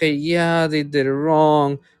like, okay, yeah, they did it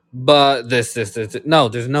wrong, but this. No,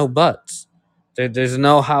 there's no buts. There's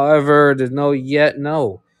no however, there's no yet,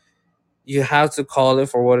 no. You have to call it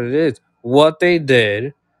for what it is. What they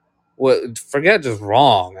did, forget just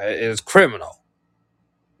wrong, it's criminal.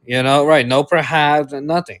 Right? No perhaps and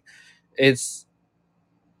nothing. It's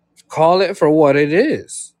call it for what it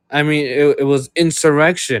is. I mean, it was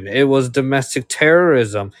insurrection. It was domestic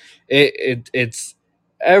terrorism. It's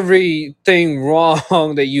everything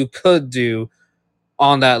wrong that you could do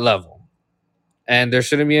on that level, and there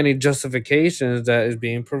shouldn't be any justifications that is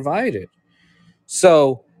being provided.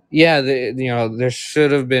 So yeah, there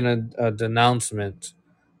should have been a denouncement,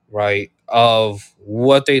 right, of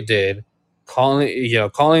what they did, calling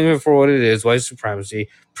it for what it is: white supremacy,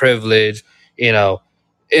 privilege, you know,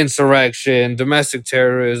 insurrection, domestic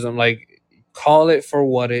terrorism. Like, call it for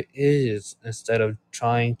what it is instead of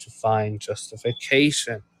trying to find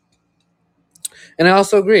justification. And I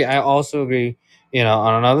also agree,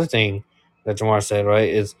 on another thing that Jamar said, right,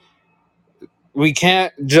 is we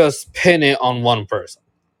can't just pin it on one person.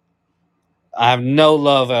 I have no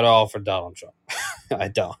love at all for Donald Trump. I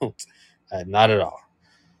don't. Not at all.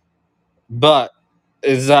 But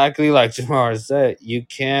exactly like Jamar said, you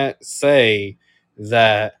can't say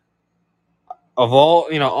that of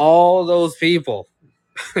all those people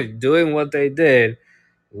doing what they did,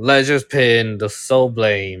 let's just pin the sole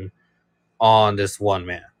blame on this one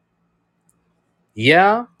man.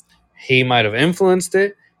 Yeah, he might have influenced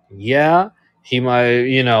it. Yeah, he might,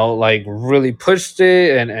 like really pushed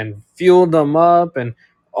it and fueled them up and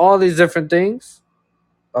all these different things.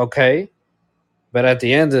 Okay. But at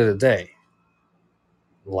the end of the day,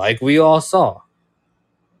 like we all saw,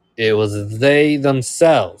 it was they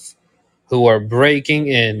themselves who were breaking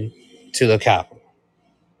in to the Capitol.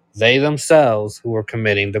 They themselves who were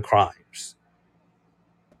committing the crimes.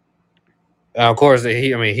 And of course,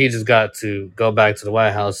 he just got to go back to the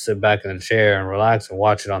White House, sit back in a chair, and relax and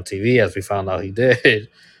watch it on TV, as we found out he did,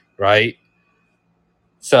 right?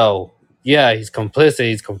 So yeah, he's complicit.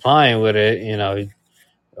 He's complying with it.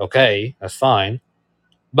 Okay, that's fine.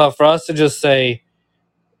 But for us to just say,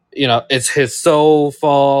 it's his sole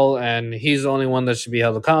fault and he's the only one that should be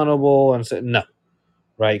held accountable, and say no,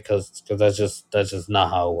 right? Because that's just not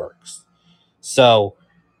how it works. So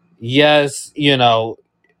yes,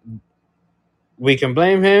 we can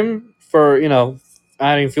blame him for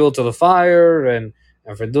adding fuel to the fire and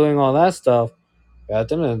for doing all that stuff. But at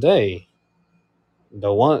the end of the day,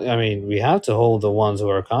 we have to hold the ones who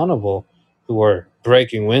are accountable, who are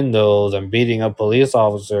breaking windows and beating up police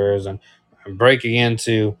officers and breaking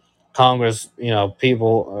into Congress,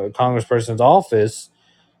 people, Congressperson's offices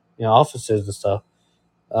and stuff.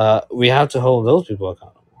 We have to hold those people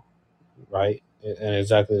accountable, right? In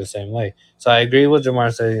exactly the same way. So I agree with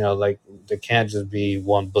Jamar saying, like, there can't just be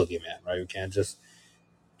one boogeyman, right? We can't just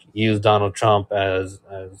use Donald Trump as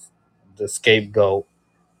the scapegoat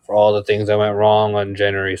for all the things that went wrong on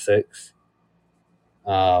January 6th.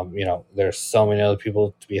 There's so many other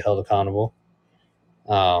people to be held accountable.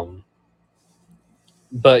 Um,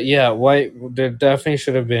 but yeah, there definitely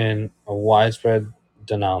should have been a widespread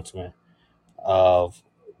denouncement of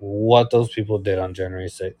what those people did on January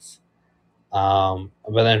 6th.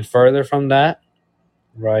 But then further from that,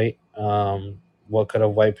 right? What could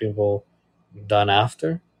have white people done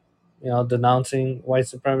after, denouncing white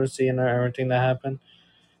supremacy and everything that happened?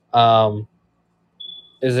 Um,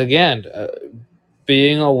 is again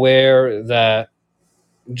being aware that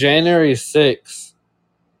January 6th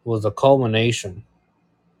was a culmination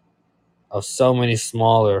of so many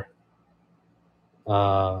smaller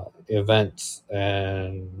events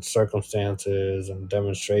and circumstances and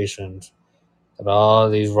demonstrations that all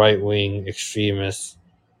these right wing extremists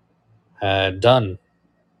had done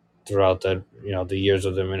throughout the years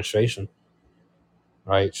of the administration.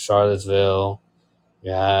 Right, Charlottesville.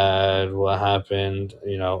 You had what happened,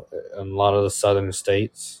 in a lot of the southern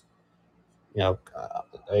states.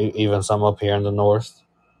 Even some up here in the north.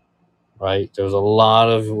 Right, there was a lot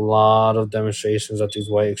of demonstrations that these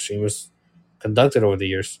white extremists conducted over the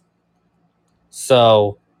years.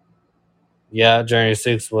 So yeah, January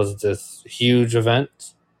 6th was this huge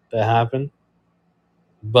event that happened,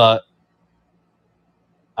 but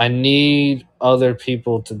I need other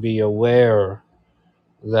people to be aware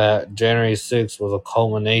that January 6th was a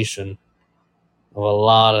culmination of a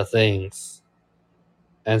lot of things.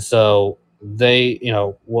 And so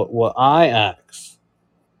what I ask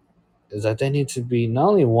is that they need to be not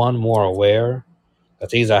only one more aware that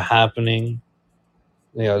these are happening,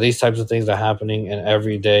 these types of things are happening in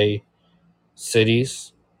everyday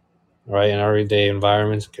cities, right, in everyday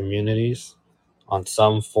environments, communities, on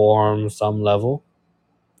some form, some level,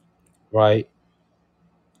 right?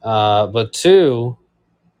 But two,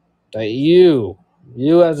 that you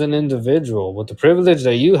as an individual, with the privilege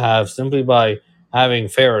that you have simply by having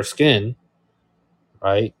fairer skin,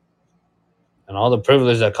 right, and all the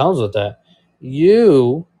privilege that comes with that,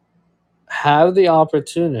 you have the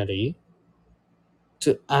opportunity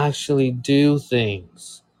to actually do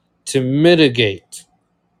things to mitigate,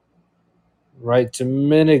 right, to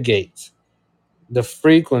mitigate the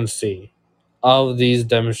frequency of these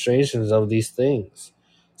demonstrations, of these things,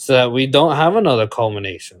 so that we don't have another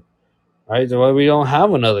culmination, right? So we don't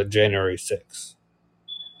have another January 6th.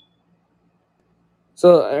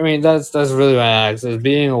 So I mean, that's really what I ask, is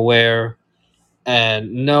being aware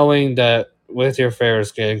and knowing that with your fair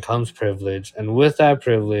skin comes privilege, and with that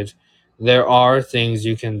privilege, there are things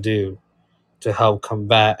you can do to help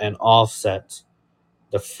combat and offset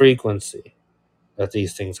the frequency that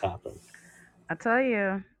these things happen. I tell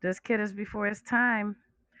you, this kid is before his time.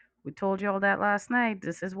 We told you all that last night.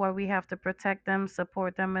 This is why we have to protect them,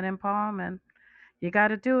 support them, and empower them. You got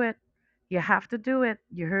to do it. You have to do it.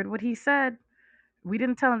 You heard what he said. We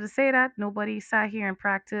didn't tell him to say that. Nobody sat here and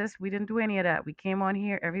practiced. We didn't do any of that. We came on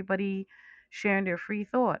here, everybody sharing their free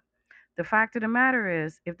thought. The fact of the matter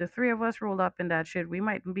is, if the three of us rolled up in that shit, we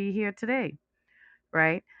mightn't be here today,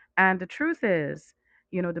 right? And the truth is,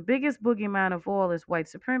 the biggest boogeyman of all is white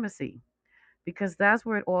supremacy, because that's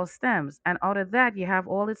where it all stems. And out of that, you have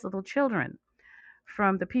all its little children,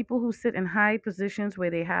 from the people who sit in high positions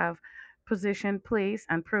where they have position, place,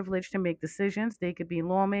 and privilege to make decisions. They could be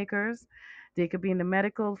lawmakers, they could be in the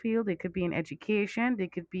medical field, they could be in education, they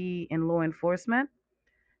could be in law enforcement,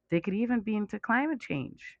 they could even be into climate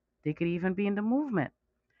change, they could even be in the movement.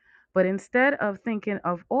 But instead of thinking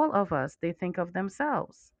of all of us, they think of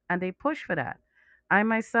themselves and they push for that. I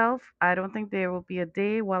myself, I don't think there will be a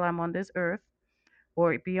day while I'm on this earth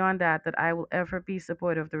or beyond that I will ever be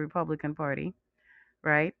supportive of the Republican Party,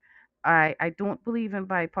 right? I don't believe in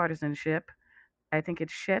bipartisanship. I think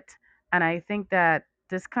it's shit. And I think that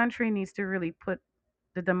this country needs to really put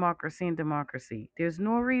the democracy in democracy. There's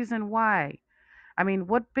no reason why. I mean,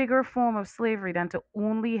 what bigger form of slavery than to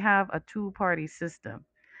only have a two-party system?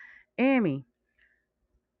 Amy,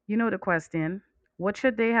 you know the question. What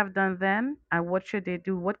should they have done then? And what should they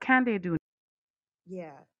do? What can they do?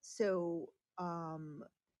 Yeah. So, um,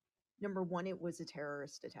 number one, it was a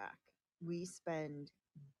terrorist attack. We spend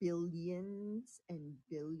billions and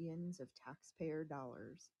billions of taxpayer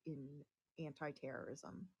dollars in anti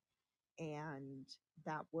terrorism. And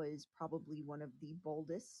that was probably one of the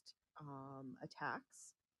boldest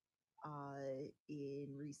attacks in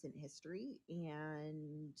recent history.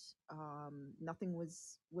 And nothing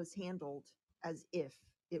was handled as if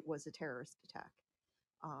it was a terrorist attack.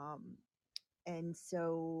 Um, and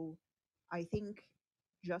so I think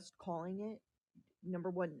just calling it, number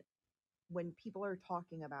one, when people are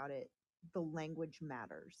talking about it, the language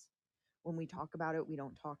matters. When we talk about it, we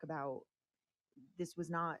don't talk about this was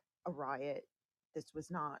not a riot. this was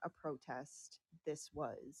not a protest, this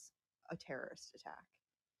was a terrorist attack.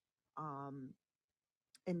 Um,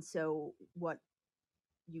 and so, what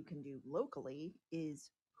you can do locally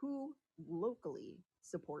is who locally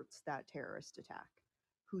supports that terrorist attack,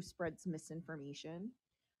 who spreads misinformation,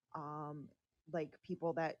 um, like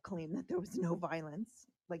people that claim that there was no violence,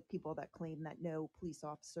 like people that claim that no police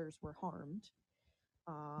officers were harmed,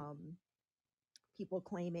 um, people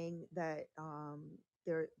claiming that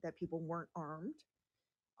that people weren't armed.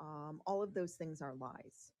 All of those things are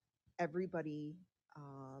lies. Everybody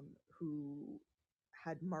who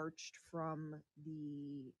had marched from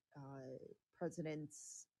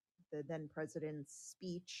president's, the then president's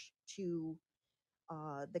speech to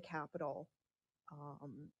the Capitol,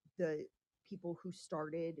 um, the people who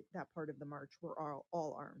started that part of the march were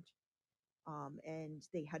all armed. And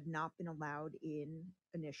they had not been allowed in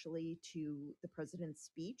initially to the president's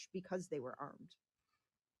speech because they were armed.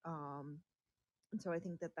 Um, and so I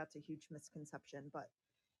think that that's a huge misconception. But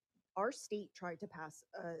our state tried to pass,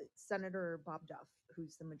 Senator Bob Duff,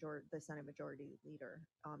 who's the Senate Majority Leader,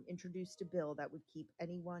 introduced a bill that would keep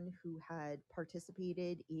anyone who had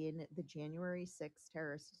participated in the January 6th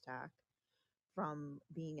terrorist attack from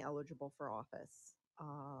being eligible for office.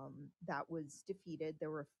 That was defeated.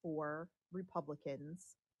 There were 4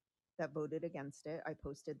 Republicans that voted against it. I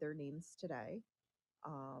posted their names today.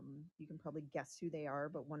 You can probably guess who they are,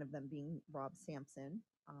 but one of them being Rob Sampson,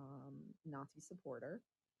 Nazi supporter.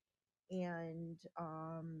 And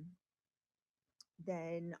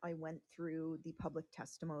then I went through the public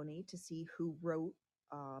testimony to see who wrote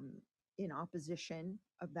um, in opposition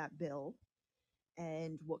of that bill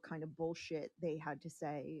and what kind of bullshit they had to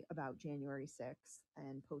say about January 6th,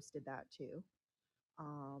 and posted that too.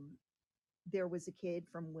 Um, there was a kid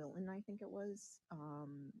from Wilton, I think it was,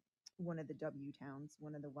 one of the W towns,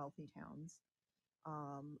 one of the wealthy towns,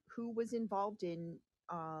 who was involved in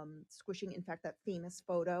squishing, in fact, that famous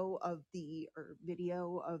photo of the, or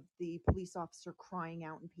video of the police officer crying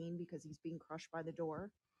out in pain because he's being crushed by the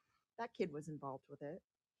door. That kid was involved with it.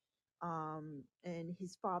 And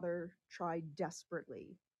his father tried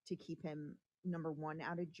desperately to keep him, number one,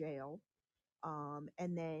 out of jail,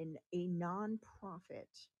 and then a nonprofit,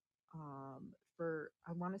 for,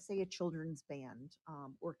 I want to say, a children's band,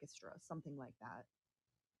 orchestra, something like that,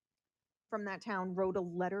 from that town wrote a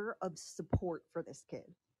letter of support for this kid,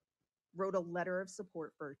 wrote a letter of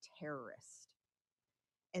support for a terrorist.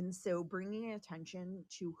 And so bringing attention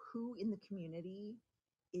to who in the community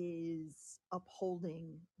is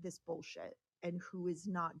upholding this bullshit and who is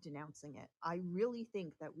not denouncing it. I really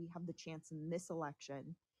think that we have the chance in this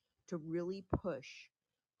election to really push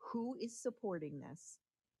who is supporting this,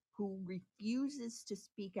 who refuses to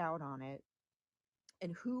speak out on it,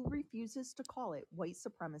 and who refuses to call it white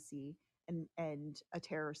supremacy and a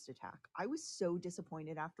terrorist attack. I was so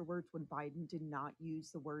disappointed afterwards when Biden did not use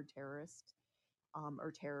the word terrorist,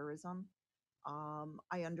 or terrorism.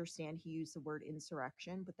 I understand he used the word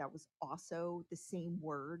insurrection, but that was also the same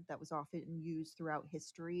word that was often used throughout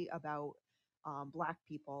history about Black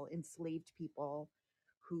people, enslaved people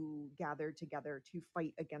who gathered together to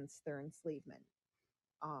fight against their enslavement.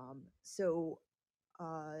 So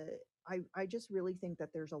I just really think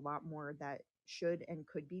that there's a lot more that should and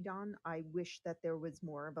could be done. I wish that there was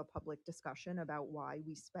more of a public discussion about why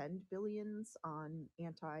we spend billions on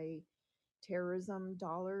anti-terrorism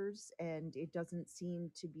dollars, and it doesn't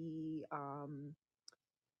seem to be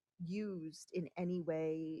used in any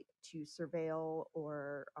way to surveil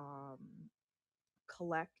or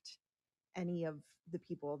collect any of the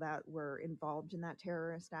people that were involved in that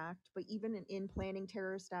terrorist act, but even in planning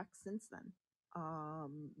terrorist acts since then,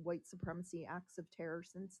 white supremacy acts of terror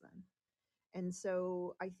since then. And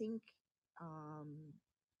so I think, um,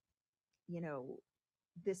 you know,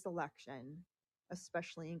 this election,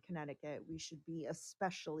 especially in Connecticut, we should be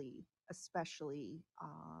especially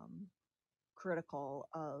critical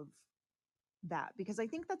of that, because I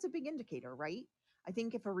think that's a big indicator, right? I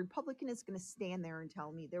think if a Republican is going to stand there and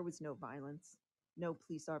tell me there was no violence, no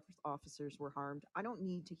police officers were harmed, I don't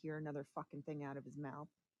need to hear another fucking thing out of his mouth,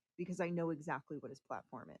 because I know exactly what his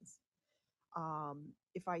platform is.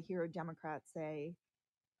 If I hear a Democrat say,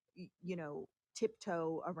 you know,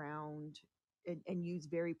 tiptoe around and use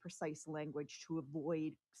very precise language to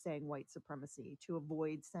avoid saying white supremacy, to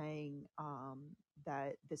avoid saying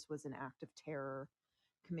that this was an act of terror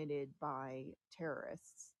committed by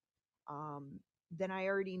terrorists, then I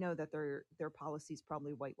already know that their policy is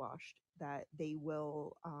probably whitewashed. That they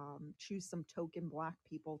will choose some token Black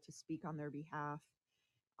people to speak on their behalf,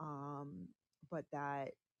 but that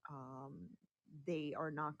um, they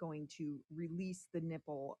are not going to release the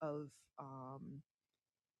nipple of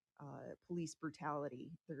police brutality.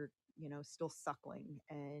 They're, still suckling.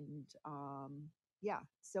 And yeah,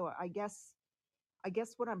 so I guess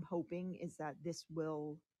what I'm hoping is that this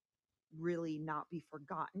will really not be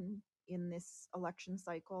forgotten in this election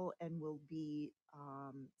cycle and will be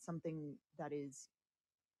something that is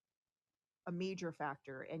a major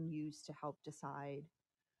factor and used to help decide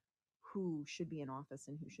who should be in office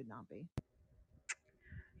and who should not be.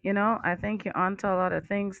 I think you're onto a lot of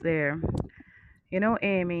things there.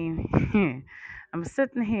 Amy, I'm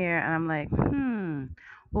sitting here and I'm like,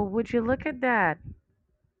 well, would you look at that?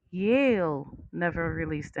 Yale never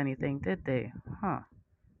released anything, did they? Huh,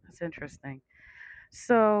 that's interesting.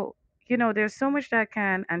 So, there's so much that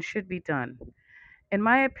can and should be done. In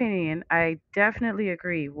my opinion, I definitely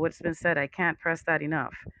agree what's been said. I can't press that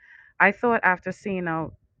enough. I thought after seeing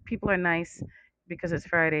how people are nice because it's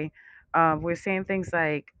Friday, we're saying things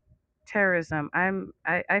like terrorism.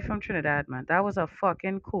 I from Trinidad, man. That was a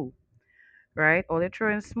fucking coup, right? Or they're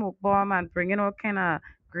throwing smoke bomb and bringing all kind of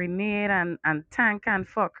grenade and tank and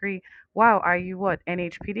fuckery. Wow, are you what,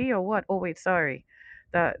 NHPD or what? Oh wait, sorry.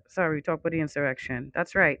 Sorry, we talked about the insurrection.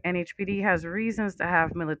 That's right. NHPD has reasons to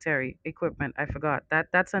have military equipment. I forgot.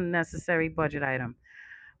 That's a necessary budget item.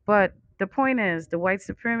 But the point is the white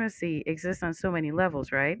supremacy exists on so many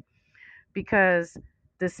levels, right? Because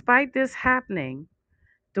despite this happening,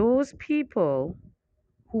 those people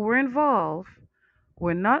who were involved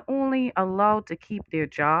were not only allowed to keep their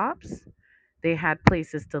jobs, they had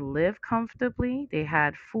places to live comfortably, they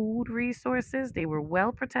had food resources, they were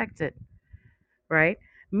well protected, right?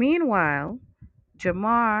 Meanwhile,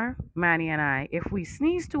 Jamar, Manny, and I, if we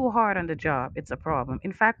sneeze too hard on the job, it's a problem.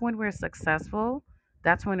 In fact, when we're successful,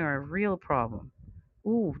 that's when we're a real problem.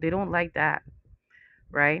 Ooh, they don't like that,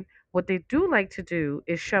 right? What they do like to do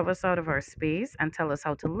is shove us out of our space and tell us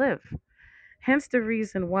how to live. Hence the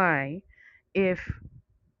reason why, if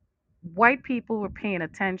white people were paying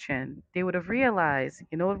attention, they would have realized,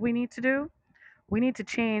 you know what we need to do? We need to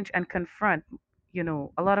change and confront,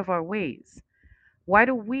 a lot of our ways. Why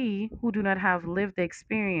do we, who do not have lived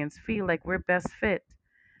experience, feel like we're best fit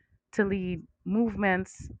to lead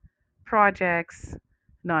movements, projects,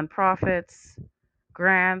 nonprofits,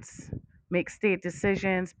 grants, make state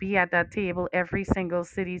decisions, be at that table, every single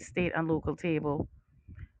city, state, and local table?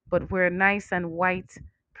 But we're nice and white,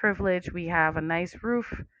 privileged. We have a nice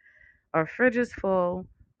roof. Our fridge is full.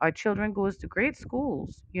 Our children goes to great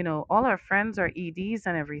schools. All our friends are EDs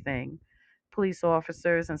and everything, police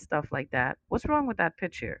officers and stuff like that. What's wrong with that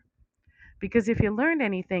picture? Because if you learned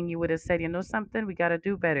anything, you would have said, you know something, we got to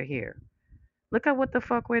do better here. Look at what the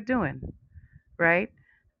fuck we're doing, right?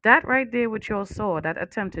 That right there, which y'all saw, that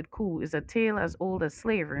attempted coup, is a tale as old as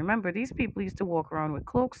slavery. Remember, these people used to walk around with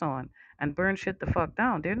cloaks on and burn shit the fuck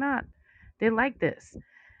down. They're not. They're like this.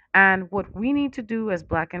 And what we need to do as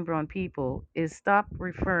black and brown people is stop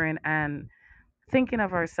referring and thinking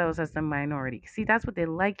of ourselves as the minority. See, that's what they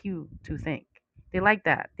like you to think. They like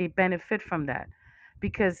that. They benefit from that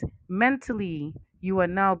because mentally you are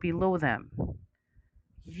now below them.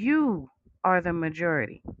 You are the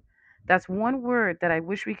majority. That's one word that I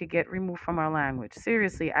wish we could get removed from our language.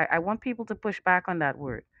 Seriously, I want people to push back on that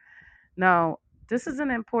word. Now, this is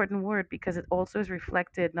an important word because it also is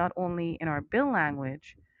reflected not only in our bill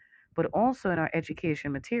language, but also in our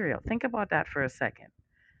education material. Think about that for a second.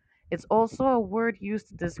 It's also a word used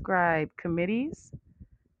to describe committees,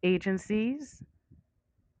 agencies,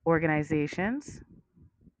 organizations,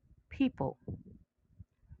 people,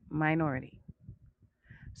 minority.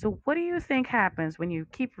 So, what do you think happens when you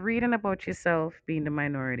keep reading about yourself being the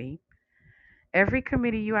minority? Every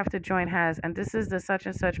committee you have to join has, and this is the such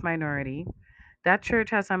and such minority. That church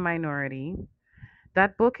has a minority.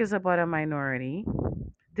 That book is about a minority.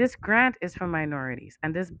 This grant is for minorities,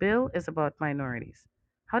 and this bill is about minorities.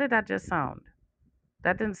 How did that just sound?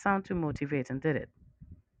 That didn't sound too motivating, did it?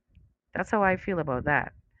 That's how I feel about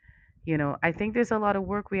that. I think there's a lot of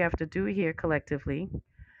work we have to do here collectively.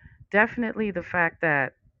 Definitely the fact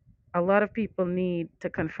that a lot of people need to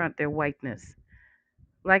confront their whiteness.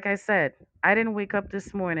 Like I said, I didn't wake up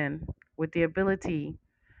this morning with the ability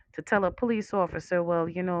to tell a police officer, well,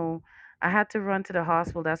 I had to run to the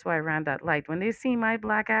hospital. That's why I ran that light. When they see my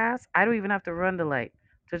black ass, I don't even have to run the light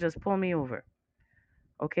to just pull me over.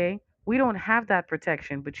 Okay? We don't have that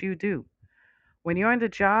protection, but you do. When you're on the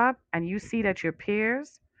job and you see that your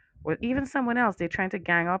peers or even someone else, they're trying to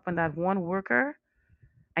gang up on that one worker,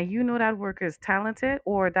 and you know that worker is talented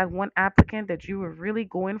or that one applicant that you were really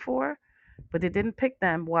going for, but they didn't pick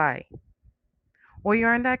them, why? Or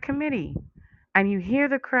you're in that committee and you hear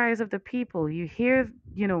the cries of the people. You hear,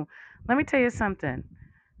 let me tell you something.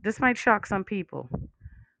 This might shock some people.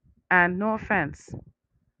 And no offense,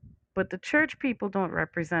 But the church people don't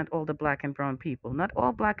represent all the black and brown people. Not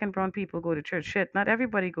all black and brown people go to church. Shit, not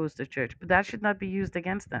everybody goes to church, but that should not be used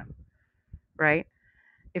against them, right?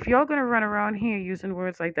 If y'all gonna run around here using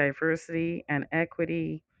words like diversity and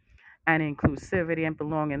equity and inclusivity and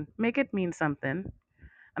belonging, make it mean something. And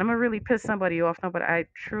I'm gonna really piss somebody off now, but I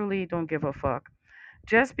truly don't give a fuck.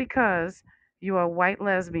 Just because you are a white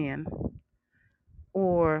lesbian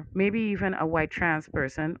or maybe even a white trans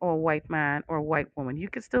person or a white man or a white woman, you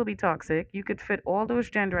could still be toxic. You could fit all those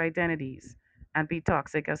gender identities and be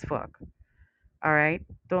toxic as fuck. All right?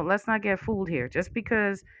 Don't let's not get fooled here. Just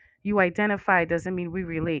because you identify doesn't mean we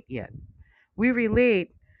relate yet. We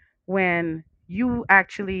relate when you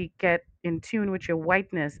actually get in tune with your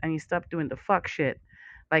whiteness and you stop doing the fuck shit.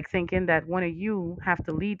 Like thinking that one of you have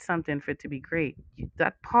to lead something for it to be great.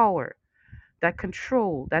 That power, that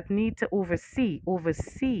control, that need to overseer.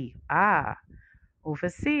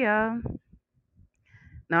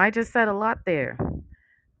 Now, I just said a lot there.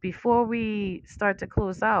 Before we start to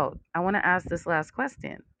close out, I want to ask this last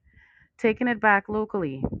question. Taking it back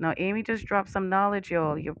locally. Now, Amy just dropped some knowledge,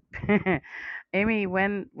 y'all. You, Amy,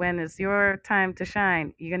 when it's your time to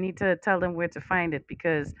shine, you need to tell them where to find it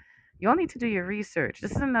because you all need to do your research.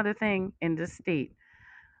 This is another thing in this state.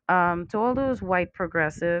 To all those white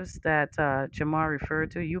progressives that Jamar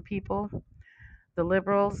referred to, you people, the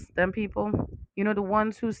liberals, them people, the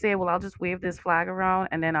ones who say, well, I'll just wave this flag around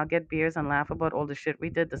and then I'll get beers and laugh about all the shit we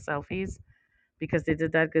did, the selfies, because they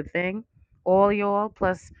did that good thing. All y'all,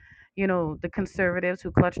 plus, the conservatives who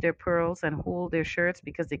clutch their pearls and hold their shirts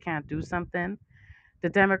because they can't do something. The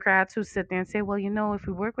Democrats who sit there and say, well, if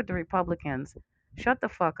we work with the Republicans, shut the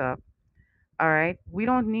fuck up. All right. We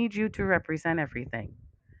don't need you to represent everything,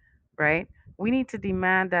 right? We need to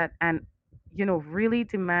demand that and, really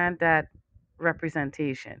demand that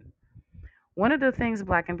representation. One of the things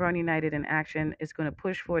Black and Brown United in Action is going to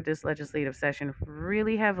push for this legislative session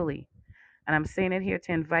really heavily, and I'm saying it here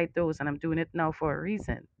to invite those, and I'm doing it now for a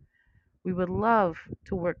reason. We would love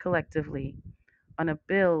to work collectively on a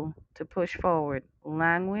bill to push forward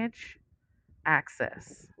language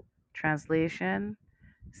access, translation,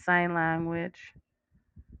 sign language,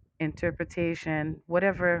 interpretation,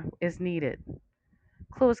 whatever is needed,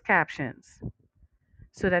 closed captions,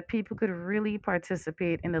 so that people could really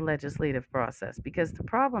participate in the legislative process. Because the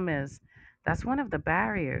problem is, that's one of the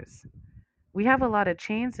barriers. We have a lot of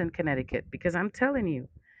chains in Connecticut because I'm telling you,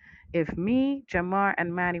 if me, Jamar,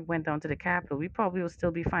 and Manny went down to the Capitol, we probably would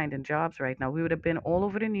still be finding jobs right now. We would have been all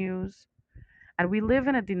over the news. And we live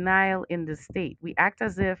in a denial in the state. We act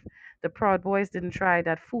as if the Proud Boys didn't try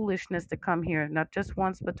that foolishness to come here, not just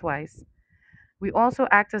once, but twice. We also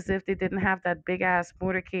act as if they didn't have that big ass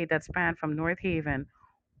motorcade that spanned from North Haven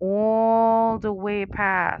all the way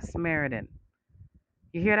past Meriden.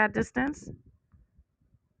 You hear that distance?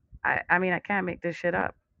 I mean, I can't make this shit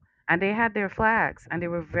up. And they had their flags and they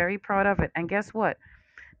were very proud of it. And guess what?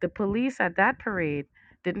 The police at that parade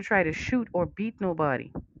didn't try to shoot or beat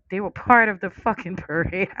nobody. They were part of the fucking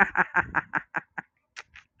parade.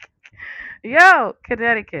 Yo,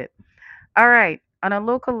 Connecticut. All right, on a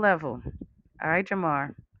local level. All right,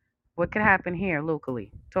 Jamar. What could happen here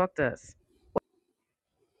locally? Talk to us.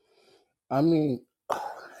 I mean,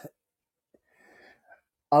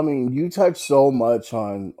 you touched so much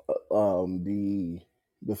on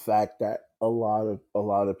the fact that a lot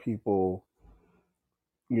of people,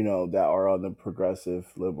 that are on the progressive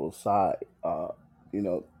liberal side, you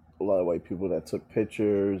know, a lot of white people that took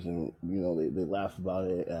pictures and they laugh about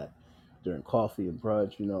it during coffee and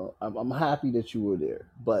brunch. I'm happy that you were there,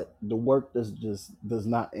 but the work does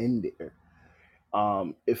not end there.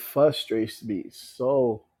 It frustrates me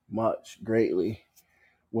so much greatly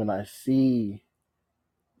when I see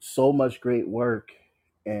so much great work,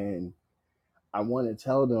 and I want to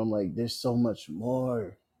tell them, like, there's so much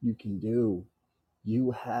more you can do.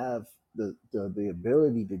 You have the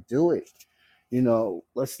ability to do it.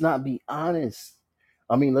 Let's not be honest.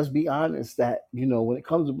 I mean, let's be honest that, when it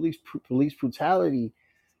comes to police brutality,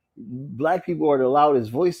 black people are the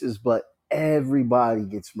loudest voices, but everybody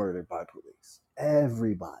gets murdered by police.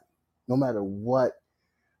 Everybody, no matter what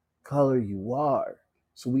color you are.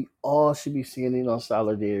 So we all should be standing on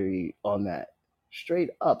solidarity on that, straight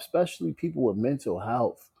up, especially people with mental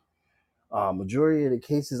health. Majority of the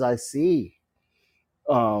cases I see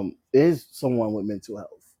is someone with mental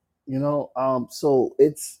health. So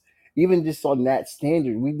it's even just on that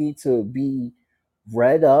standard, we need to be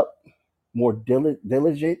read up, more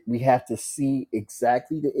diligent. We have to see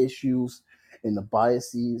exactly the issues and the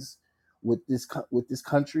biases with this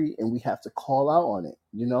country, and we have to call out on it.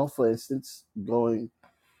 For instance, going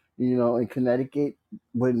In Connecticut,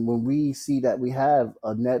 when we see that we have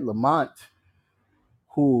a Ned Lamont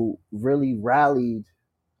who really rallied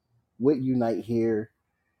with Unite Here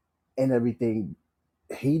and everything,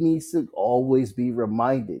 he needs to always be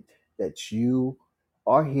reminded that you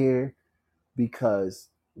are here because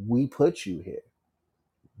we put you here.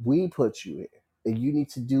 We put you here. And you need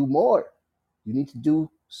to do more. You need to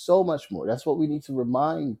do so much more. That's what we need to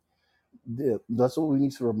remind them. That's what we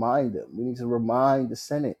need to remind them. We need to remind the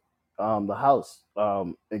Senate, the House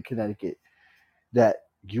in Connecticut, that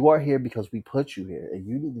you are here because we put you here and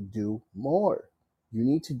you need to do more. You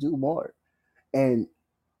need to do more. And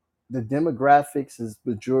the demographics is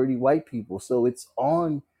majority white people, so it's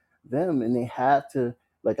on them, and they have to,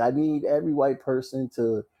 like, I need every white person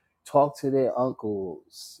to talk to their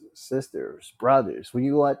uncles, sisters, brothers. When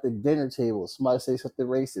you go at the dinner table, somebody say something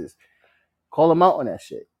racist, call them out on that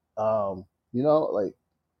shit. Like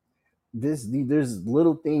there's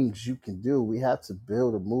little things you can do. We have to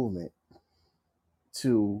build a movement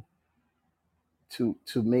to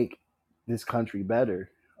make this country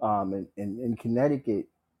better. And in Connecticut,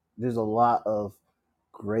 there's a lot of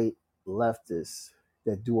great leftists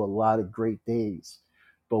that do a lot of great things,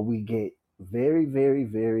 but we get very, very,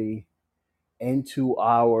 very into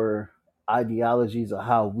our ideologies of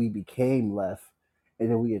how we became left, and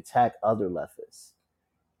then we attack other leftists.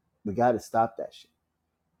 We got to stop that shit.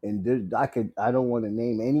 And I don't want to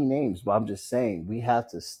name any names, but I'm just saying we have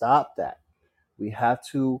to stop that. We have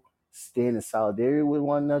to stand in solidarity with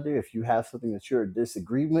one another. If you have something that you're in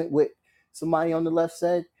disagreement with somebody on the left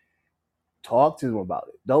side, talk to them about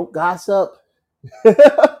it. Don't gossip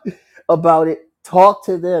about it. Talk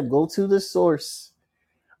to them. Go to the source.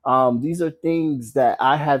 These are things that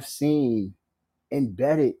I have seen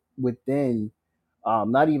embedded within,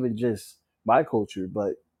 not even just my culture,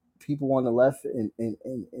 but people on the left in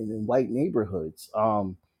white neighborhoods.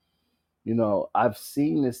 I've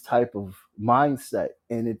seen this type of mindset,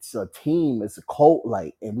 and it's a team, it's a cult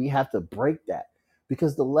like, and we have to break that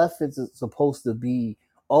because the left isn't supposed to be,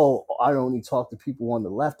 oh, I only talk to people on the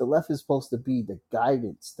left. The left is supposed to be the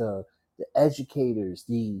guidance, the educators,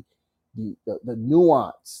 the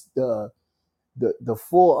nuance, the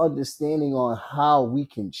full understanding on how we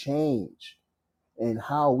can change and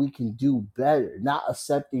how we can do better, not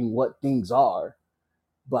accepting what things are,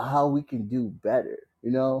 but how we can do better.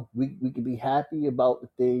 We can be happy about the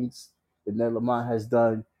things that Ned Lamont has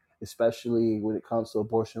done, especially when it comes to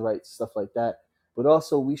abortion rights, stuff like that. But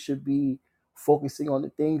also, we should be focusing on the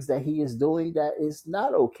things that he is doing that is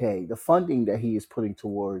not okay. The funding that he is putting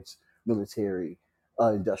towards military,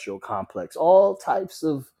 industrial complex, all types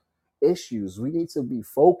of issues. We need to be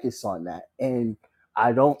focused on that, and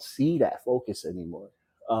I don't see that focus anymore.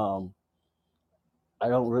 Um, I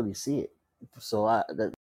don't really see it. So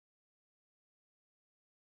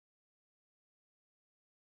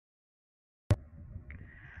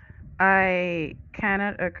I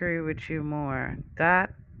cannot agree with you more.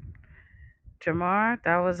 That, Jamar,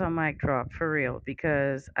 that was a mic drop for real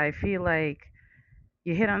because I feel like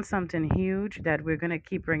you hit on something huge that we're going to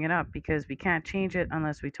keep bringing up because we can't change it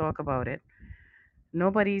unless we talk about it.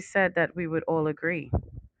 Nobody said that we would all agree,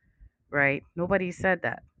 right? Nobody said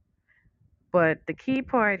that. But the key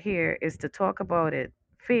part here is to talk about it,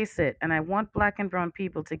 face it, and I want black and brown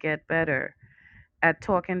people to get better at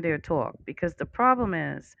talking their talk because the problem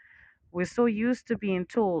is we're so used to being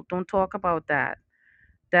told don't talk about that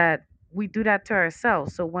we do that to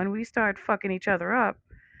ourselves. So when we start fucking each other up,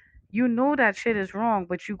 you know that shit is wrong,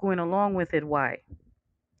 but you going along with it. Why?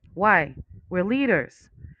 Why? We're leaders.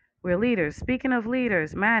 We're leaders. Speaking of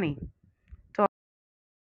leaders, Manny, talk.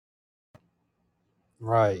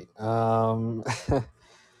 Right.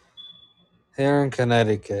 Here in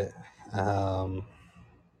Connecticut, like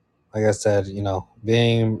I said,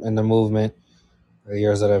 being in the movement the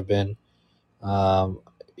years that I've been, um,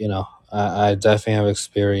 I definitely have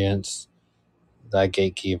experienced that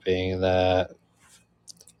gatekeeping, that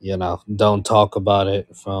don't talk about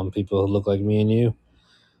it from people who look like me and you,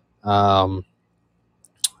 um,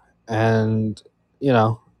 and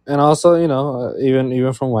and also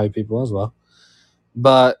even from white people as well.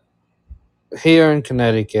 But here in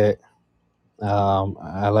Connecticut,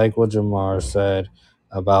 I like what Jamar said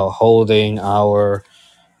about holding our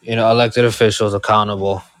elected officials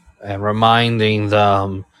accountable and reminding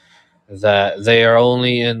them that they are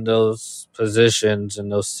only in those positions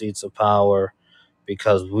and those seats of power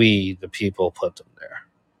because we, the people, put them there.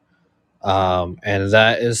 And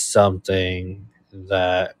that is something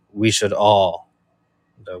that we should all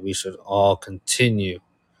continue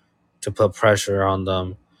to put pressure on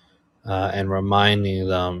them and reminding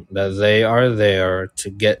them that they are there to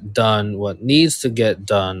get done what needs to get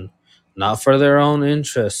done, not for their own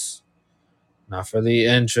interests, not for the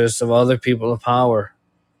interests of other people of power,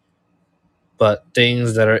 but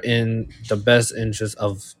things that are in the best interest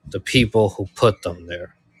of the people who put them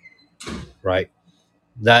there, right?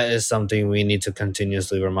 That is something we need to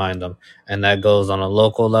continuously remind them. And that goes on a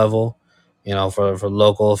local level, for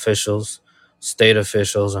local officials, state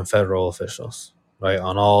officials, and federal officials, right?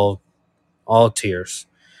 On all tiers.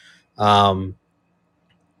 Um,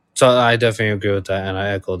 so I definitely agree with that, and I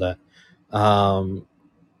echo that. Um,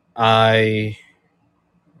 I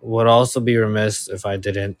would also be remiss if I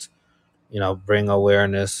didn't, bring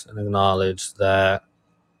awareness and acknowledge that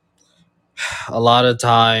a lot of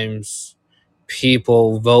times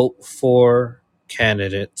people vote for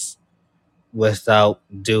candidates without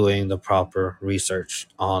doing the proper research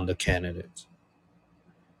on the candidate.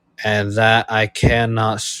 And that I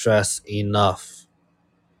cannot stress enough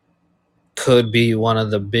could be one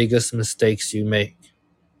of the biggest mistakes you make,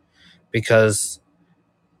 because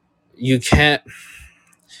you can't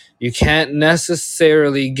you can't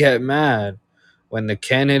necessarily get mad when the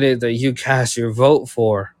candidate that you cast your vote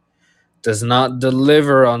for does not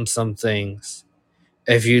deliver on some things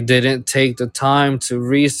if you didn't take the time to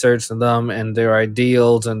research them and their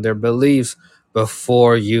ideals and their beliefs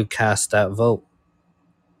before you cast that vote.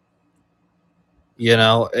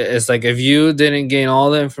 It's like if you didn't gain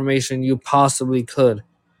all the information you possibly could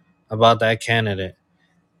about that candidate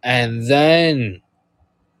and then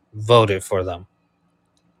voted for them,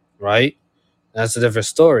 right? That's a different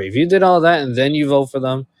story. If you did all that and then you vote for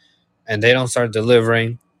them and they don't start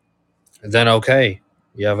delivering, then okay,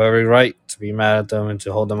 you have every right to be mad at them and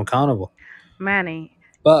to hold them accountable. Manny,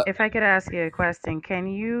 But if I could ask you a question, can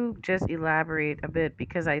you just elaborate a bit?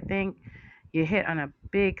 Because I think you hit on a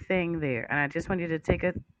big thing there, and I just want you to take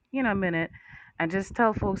a minute and just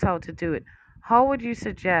tell folks how to do it. How would you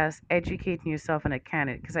suggest educating yourself on a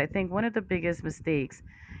candidate? Because I think one of the biggest mistakes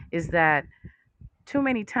is that too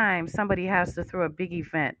many times somebody has to throw a big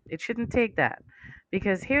event. It shouldn't take that.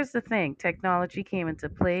 Because here's the thing, technology came into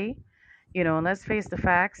play, and let's face the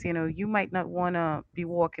facts, you might not want to be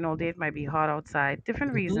walking all day. It might be hot outside,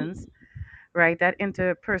 different reasons, right? That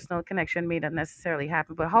interpersonal connection may not necessarily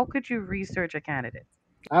happen. But how could you research a candidate?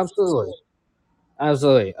 absolutely,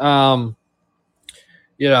 absolutely.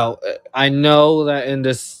 I know that in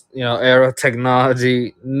this era of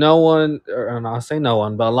technology, no one, or I'll say no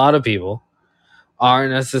one, but a lot of people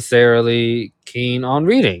aren't necessarily keen on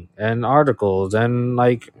reading and articles and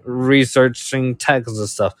like researching texts and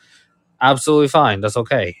stuff. Absolutely fine. That's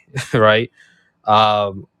okay. Right.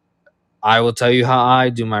 Um, I will tell you how I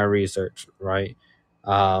do my research. Right.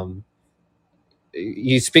 Um,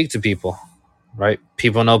 you speak to people, right?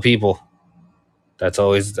 People know people. That's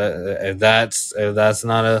always that. If that's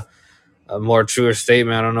not a more truer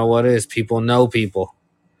statement, I don't know what is. People know people,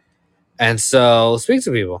 and so speak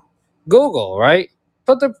to people. Google, right?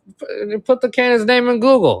 Put the candidate's name in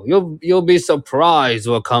Google. You'll be surprised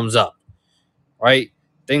what comes up, right?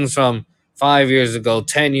 Things from 5 years ago,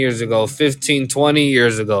 10 years ago, 15, 20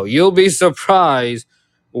 years ago. You'll be surprised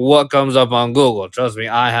what comes up on Google. Trust me,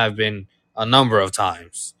 I have been a number of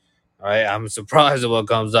times. Right? I'm surprised at what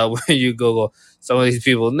comes up when you Google some of these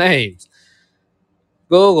people's names.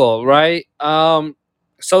 Google, right?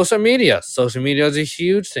 Social media. Social media is a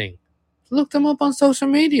huge thing. Look them up on social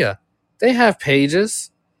media. They have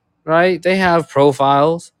pages, right? They have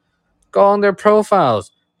profiles. Go on their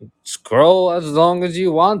profiles. Scroll as long as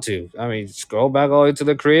you want to. I mean, scroll back all the way to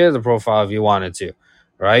the creator profile if you wanted to,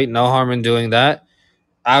 right? No harm in doing that.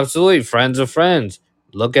 Absolutely, friends of friends.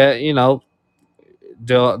 Look at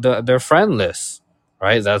their friend list,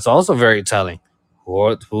 right? That's also very telling.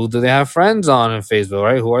 Who do they have friends on in Facebook,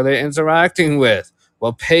 right? Who are they interacting with?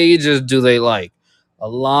 What pages do they like? A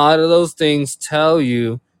lot of those things tell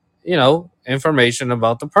you, information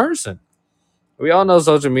about the person. We all know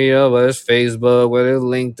social media, whether it's Facebook, whether it's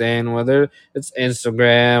LinkedIn, whether it's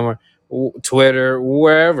Instagram or Twitter,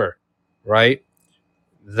 wherever, right?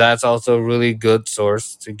 That's also a really good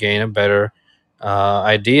source to gain a better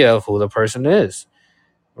idea of who the person is,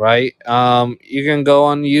 right? You can go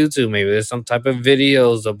on YouTube, maybe there's some type of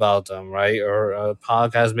videos about them, right? Or a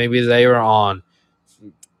podcast maybe they were on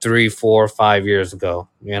 3, 4, 5 years ago,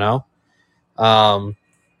 Um,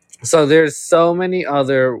 so there's so many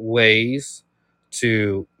other ways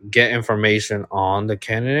to get information on the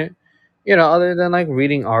candidate, other than like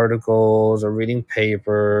reading articles or reading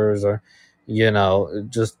papers or,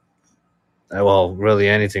 just well, really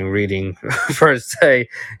anything reading per se,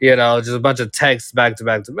 just a bunch of text back to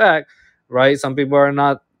back to back, right? Some people are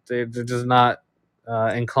not, they're just not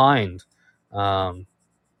inclined um,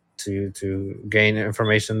 to gain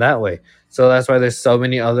information that way. So that's why there's so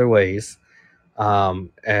many other ways.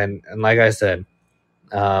 And like I said,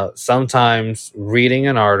 sometimes reading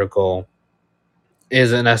an article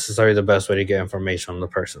isn't necessarily the best way to get information on the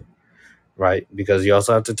person, right? Because you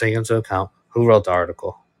also have to take into account who wrote the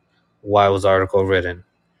article, why was the article written,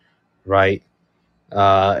 right?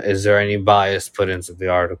 Is there any bias put into the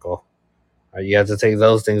article? Right? You have to take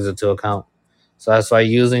those things into account. So that's why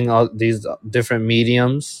using all these different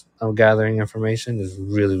mediums of gathering information is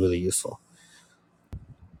really, really useful.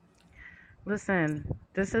 Listen,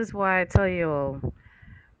 this is why I tell you all,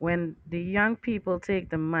 when the young people take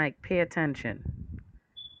the mic, pay attention,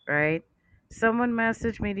 right? Someone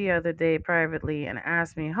messaged me the other day privately and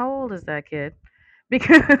asked me, "How old is that kid?"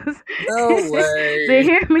 Because No they way.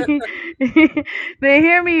 hear me they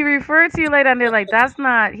hear me refer to you later and they're like, "That's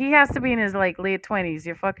not, he has to be in his like late 20s.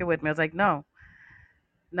 You're fucking with me." I was like, "No.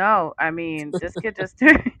 No, I mean, this kid just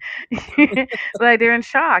turned." Like, they're in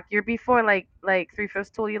shock. You're before, like Three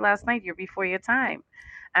Fifths told you last night, you're before your time.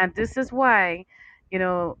 And this is why, you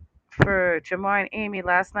know, for Jamar and Amy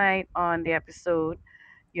last night on the episode,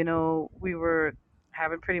 we were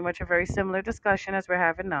having pretty much a very similar discussion as we're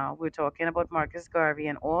having now. We're talking about Marcus Garvey,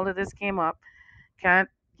 and all of this came up. Can't,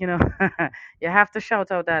 you know, you have to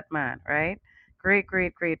shout out that man, right? Great,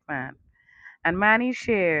 great, great man. And Manny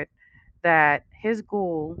shared that his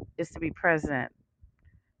goal is to be president.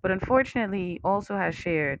 But unfortunately, he also has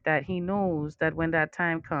shared that he knows that when that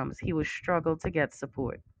time comes, he will struggle to get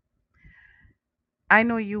support. I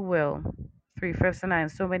know you will. Three Fifths and I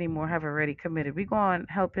and so many more have already committed. We're going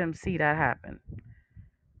to help him see that happen,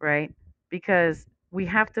 right? Because we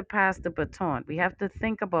have to pass the baton. We have to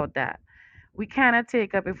think about that. We cannot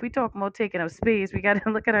take up, if we talk about taking up space, we got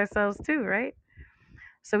to look at ourselves too, right?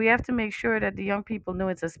 So we have to make sure that the young people know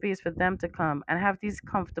it's a space for them to come and have these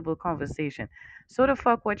comfortable conversation. So the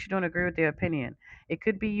fuck what you don't agree with their opinion. It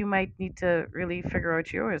could be you might need to really figure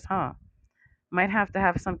out yours, huh? Might have to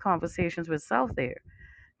have some conversations with self there.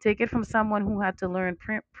 Take it from someone who had to learn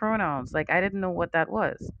pronouns. Like, I didn't know what that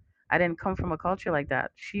was. I didn't come from a culture like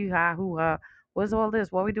that. She, ha, who, ha. What's all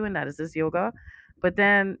this? Why are we doing that? Is this yoga? But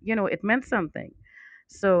then, it meant something.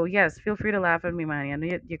 So, yes, feel free to laugh at me, Manny. I know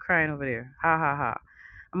you're crying over there. Ha, ha, ha.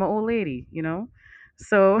 I'm an old lady.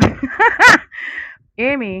 So,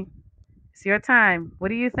 Amy, it's your time. What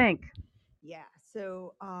do you think? Yeah.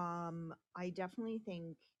 So I definitely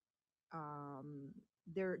think um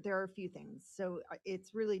there are a few things. So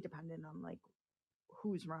it's really dependent on like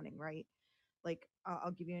who's running, right? Like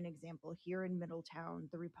I'll give you an example. Here in Middletown,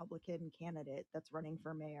 the Republican candidate that's running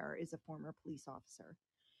for mayor is a former police officer.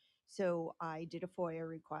 So I did a FOIA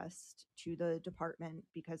request to the department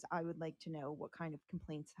because I would like to know what kind of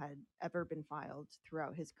complaints had ever been filed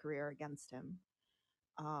throughout his career against him.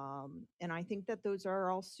 And I think that those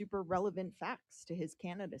are all super relevant facts to his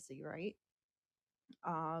candidacy, right?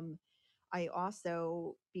 Um, I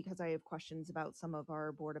also, because I have questions about some of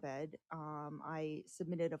our Board of Ed, I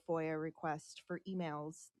submitted a FOIA request for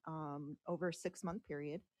emails over a 6 month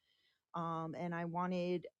period. And I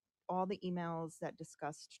wanted all the emails that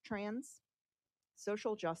discussed trans,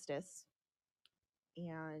 social justice,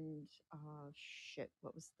 and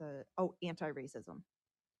what was anti racism.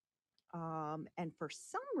 And for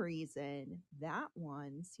some reason, that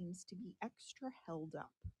one seems to be extra held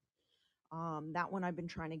up. That one I've been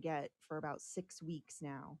trying to get for about 6 weeks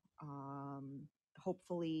now.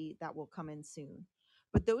 Hopefully that will come in soon.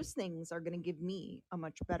 But those things are going to give me a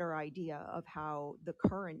much better idea of how the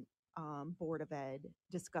current Board of Ed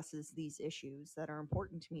discusses these issues that are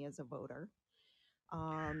important to me as a voter.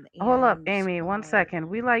 Hold up, And Amy, one second.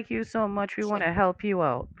 We like you so much, we want Sure. to help you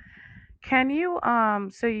out. Can you,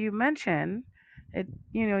 so you mentioned it,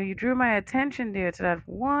 you drew my attention there to that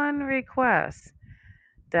one request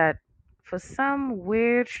that for some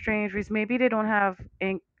weird, strange reason, maybe they don't have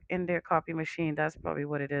ink in their copy machine. That's probably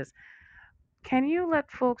what it is. Can you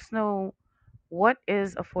let folks know what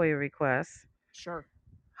is a FOIA request, Sure.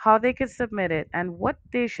 how they can submit it, and what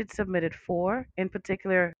they should submit it for in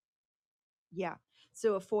particular? Yeah.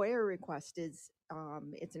 So a FOIA request is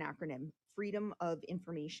it's an acronym, Freedom of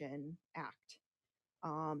Information Act.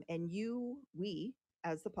 And we,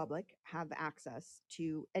 as the public, have access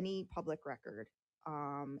to any public record.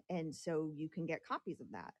 And so you can get copies of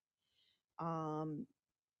that. Um,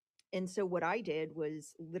 and so what I did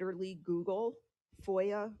was literally Google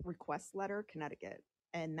FOIA request letter Connecticut.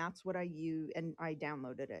 And that's what I use. And I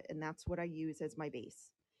downloaded it. And that's what I use as my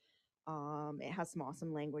base. It has some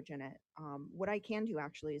awesome language in it. What I can do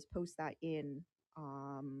actually is post that in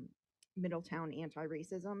um, Middletown Anti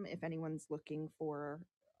Racism if anyone's looking for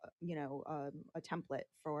a template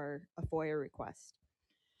for a FOIA request.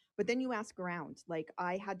 But then you ask around. Like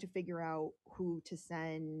I had to figure out who to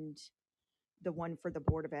send. The one for the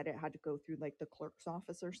Board of Ed, it had to go through like the clerk's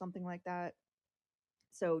office or something like that.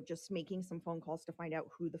 So just making some phone calls to find out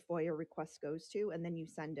who the FOIA request goes to, and then you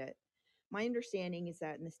send it. My understanding is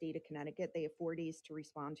that in the state of Connecticut, they have 4 days to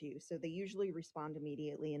respond to you. So they usually respond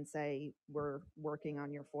immediately and say, we're working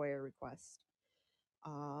on your FOIA request.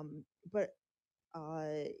 But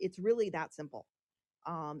it's really that simple.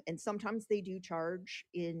 And sometimes they do charge.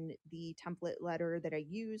 In the template letter that I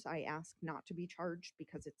use, I ask not to be charged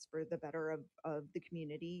because it's for the better of the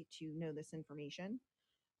community to know this information.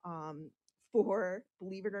 For,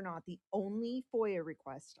 believe it or not, the only FOIA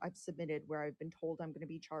request I've submitted where I've been told I'm going to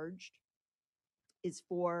be charged is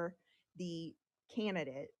for the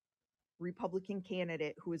candidate, Republican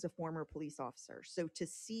candidate, who is a former police officer. So to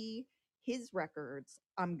see his records,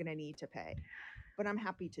 I'm going to need to pay. But I'm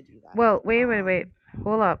happy to do that. Well, wait.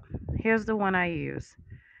 Hold up. Here's the one I use.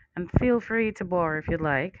 And feel free to borrow if you'd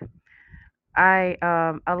like. I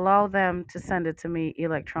allow them to send it to me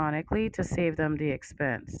electronically to save them the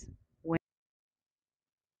expense.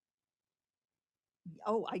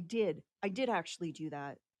 Oh, I did. I did actually do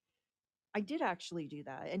that.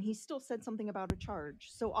 And he still said something about a charge.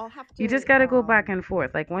 So I'll have You just to got to go back and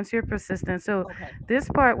forth. Like once you're persistent. So okay. this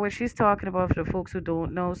part, what she's talking about for the folks who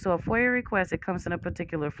don't know. So a FOIA request, it comes in a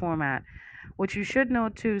particular format. What you should know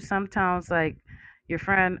too, some towns like your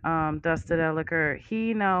friend Dustin Elliker,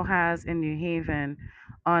 he now has in New Haven,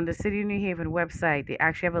 on the City of New Haven website, they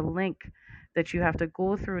actually have a link that you have to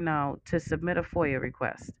go through now to submit a FOIA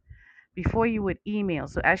request before you would email.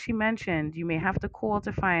 So as she mentioned, you may have to call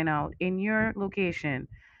to find out in your location,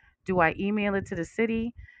 do I email it to the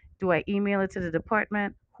city? Do I email it to the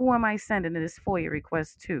department? Who am I sending this FOIA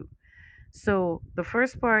request to? So the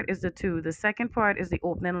first part is the two. The second part is the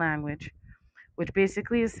opening language, which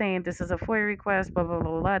basically is saying this is a FOIA request, blah, blah,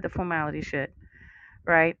 blah, blah, the formality shit,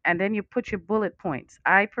 right? And then you put your bullet points.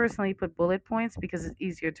 I personally put bullet points because it's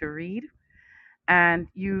easier to read. And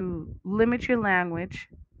you limit your language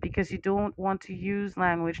because you don't want to use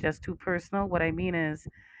language that's too personal. What I mean is,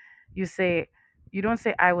 you say, you don't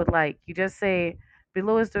say I would like, you just say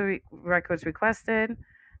below is the records requested.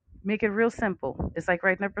 Make it real simple. It's like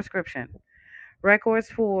writing a prescription. Records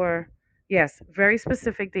for, yes, very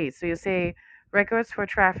specific dates. So you say records for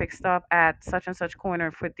traffic stop at such and such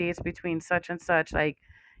corner for dates between such and such, like,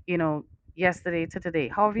 you know, yesterday to today,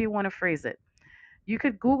 however you want to phrase it. You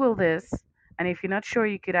could Google this, and if you're not sure,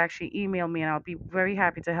 you could actually email me, and I'll be very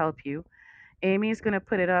happy to help you. Amy is going to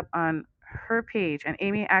put it up on her page. And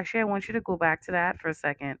Amy, actually, I want you to go back to that for a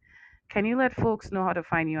second. Can you let folks know how to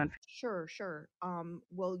find you on? Sure, sure.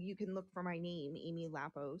 Well, you can look for my name, Amy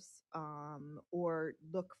Lapos, or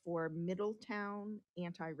look for Middletown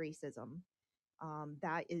Anti-Racism.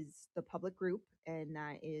 That is the public group, and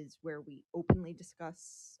that is where we openly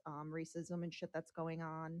discuss racism and shit that's going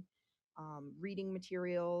on. Reading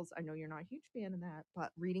materials. I know you're not a huge fan of that,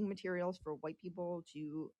 but reading materials for white people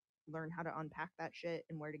to learn how to unpack that shit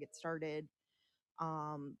and where to get started.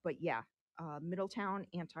 But yeah, Middletown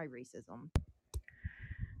Anti-Racism.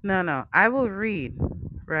 No, no, I will read,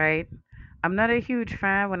 right? I'm not a huge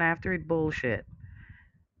fan when I have to read bullshit.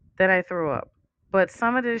 Then I throw up. But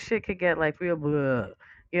some of this shit could get like real blah,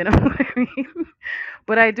 you know what I mean?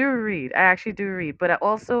 But I do read. I actually do read. But I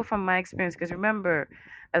also, from my experience, because remember,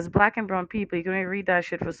 as black and brown people, you can only read that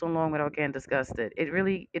shit for so long without getting disgusted. It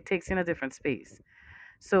really, it takes you in a different space.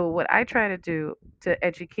 So what I try to do to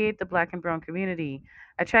educate the black and brown community,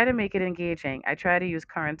 I try to make it engaging. I try to use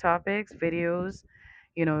current topics, videos.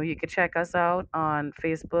 You know, you could check us out on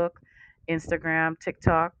Facebook, Instagram,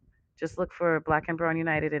 TikTok. Just look for Black and Brown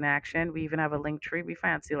United in Action. We even have a link tree. We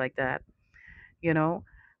fancy like that, you know.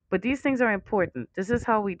 But these things are important. This is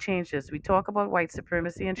how we change this. We talk about white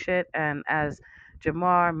supremacy and shit, and as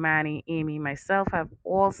Jamar, Manny, Amy, myself have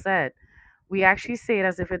all said, we actually say it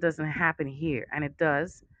as if it doesn't happen here, and it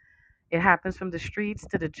does. It happens from the streets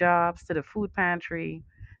to the jobs to the food pantry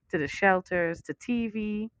to the shelters to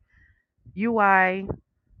TV, UI,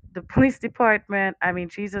 the police department. I mean,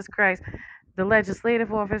 Jesus Christ, the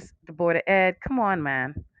legislative office, the board of ed. Come on,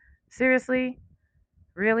 man. Seriously?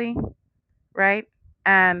 Really? Right?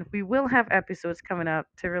 And we will have episodes coming up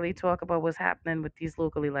to really talk about what's happening with these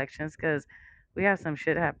local elections because we have some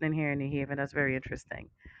shit happening here in New Haven that's very interesting.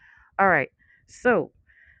 All right. So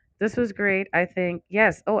this was great. I think,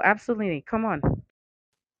 yes. Oh, absolutely. Come on.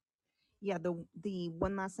 Yeah, the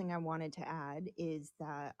one last thing I wanted to add is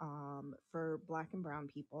that for Black and Brown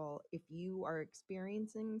people, if you are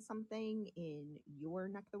experiencing something in your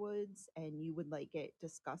neck of the woods and you would like it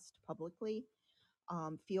discussed publicly,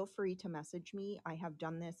 feel free to message me. I have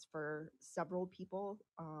done this for several people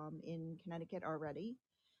in Connecticut already.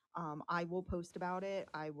 I will post about it.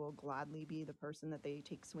 I will gladly be the person that they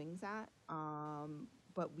take swings at.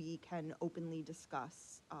 But we can openly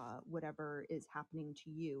discuss whatever is happening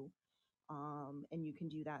to you. And you can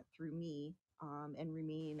do that through me and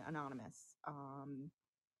remain anonymous.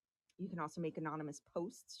 You can also make anonymous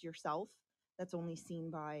posts yourself that's only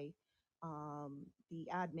seen by the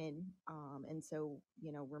admin. And so,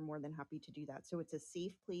 we're more than happy to do that. So it's a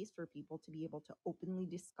safe place for people to be able to openly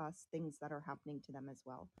discuss things that are happening to them as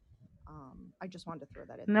well. I just wanted to throw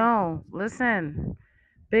that in. Thank you. No, listen.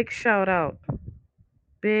 Big shout out.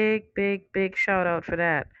 Big, big, big shout out for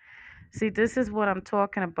that. See, this is what I'm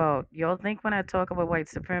talking about. Y'all think when I talk about white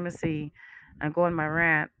supremacy and go on my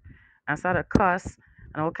rant and start to cuss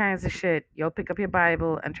and all kinds of shit, y'all pick up your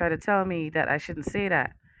Bible and try to tell me that I shouldn't say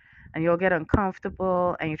that. And you'll get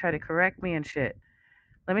uncomfortable and you try to correct me and shit.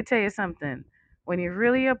 Let me tell you something. When you're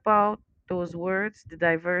really about those words, the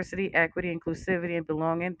diversity, equity, inclusivity, and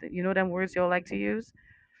belonging, you know them words y'all like to use?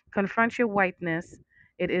 Confront your whiteness.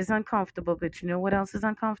 It is uncomfortable, but you know what else is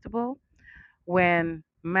uncomfortable? When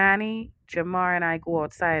Manny, Jamar, and I go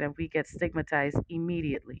outside and we get stigmatized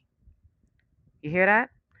immediately. You hear that?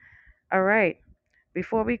 All right.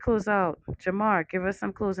 Before we close out, Jamar, give us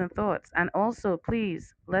some closing thoughts. And also,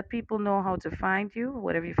 please let people know how to find you,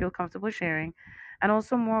 whatever you feel comfortable sharing, and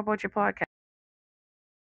also more about your podcast.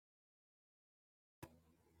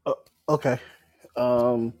 Okay.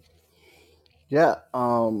 Um, yeah.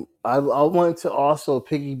 I wanted to also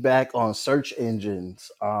piggyback on search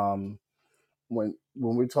engines. When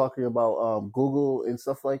we're talking about Google and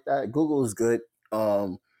stuff like that, Google is good.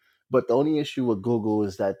 But the only issue with Google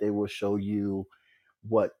is that they will show you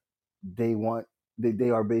what they want. They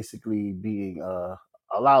are basically being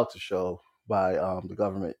allowed to show by the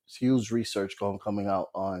government. It's huge research coming out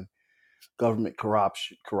on government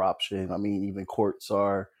corruption. I mean, even courts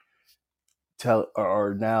are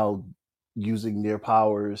now using their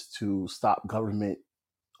powers to stop government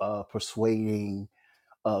persuading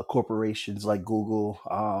corporations like Google.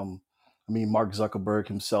 I mean, Mark Zuckerberg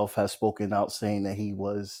himself has spoken out saying that he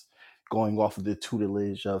was going off of the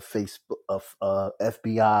tutelage of Facebook, of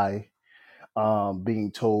FBI,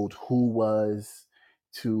 being told who was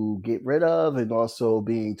to get rid of, and also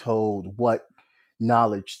being told what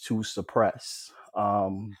knowledge to suppress.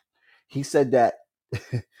 He said that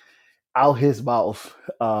out his mouth.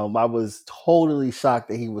 I was totally shocked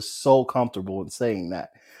that he was so comfortable in saying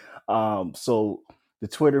that. So the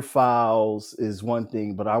Twitter files is one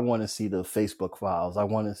thing, but I want to see the Facebook files. I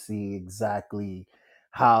want to see exactly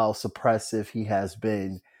how suppressive he has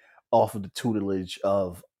been off of the tutelage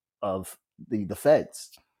of the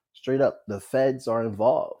feds. Straight up, the feds are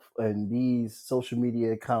involved, and these social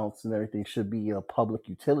media accounts and everything should be a public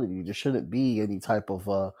utility. There shouldn't be any type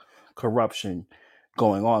of corruption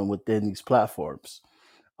going on within these platforms.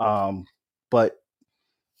 But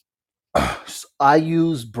I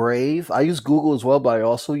use Brave. I use Google as well, but I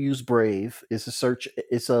also use Brave. It's a search.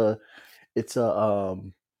 It's a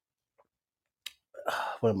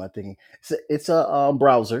what am I thinking? It's a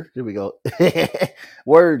browser. There we go.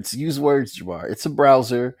 Words. Use words, Jamar. It's a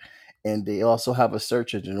browser, and they also have a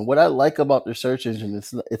search engine. And what I like about their search engine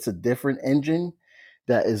is it's a different engine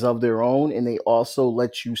that is of their own, and they also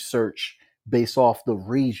let you search based off the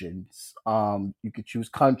regions. You could choose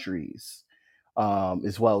countries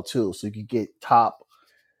as well too, so you could get top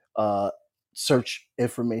uh, search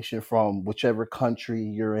information from whichever country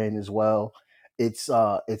you're in as well. It's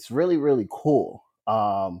really really cool.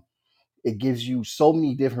 It gives you so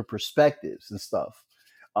many different perspectives and stuff.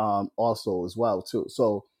 Also as well too.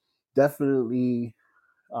 So definitely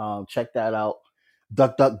check that out.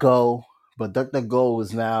 DuckDuckGo, but DuckDuckGo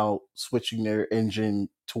is now switching their engine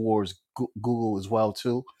towards Google as well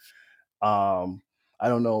too. Um, I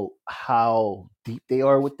don't know how deep they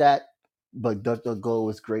are with that, but DuckDuckGo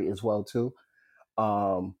is great as well too.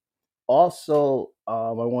 Um, Also,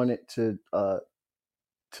 I wanted to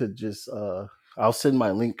just I'll send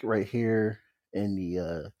my link right here in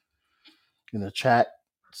the chat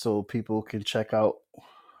so people can check out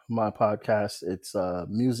my podcast. It's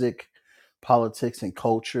music, politics, and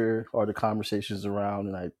culture are the conversations around,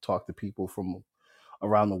 and I talk to people from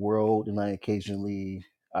around the world, and I occasionally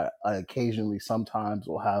sometimes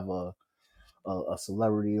will have a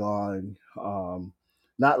celebrity on,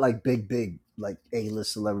 not like big like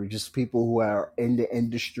A-list celebrity, just people who are in the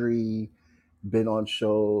industry, been on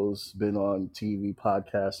shows, been on TV,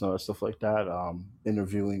 podcasts, and other stuff like that.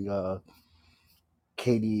 Interviewing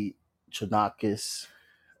Katie Chonakis,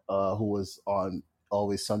 who was on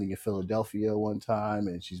Always Sunny in Philadelphia one time,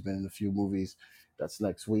 and she's been in a few movies. That's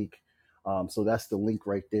next week. So that's the link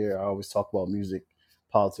right there. I always talk about music,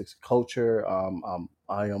 politics, and culture.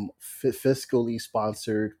 I am fiscally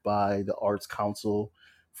sponsored by the Arts Council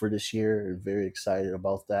for this year, and very excited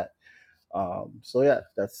about that. So yeah,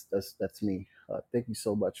 that's me. Thank you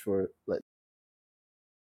so much for letting.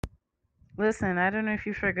 Listen, I don't know if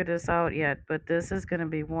you figured this out yet, but this is going to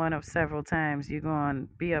be one of several times you're going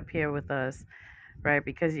to be up here with us, right?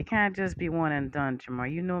 Because you can't just be one and done,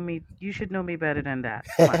 Jamar. You know me. You should know me better than that.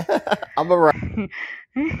 Come I'm around.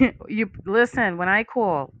 on. You listen when I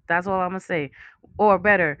call. That's all I'm gonna say. Or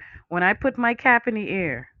better, when I put my cap in the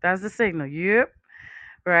air, that's the signal. Yep.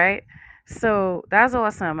 Right. So that's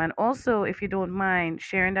awesome. And also, if you don't mind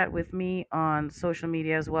sharing that with me on social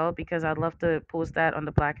media as well, because I'd love to post that on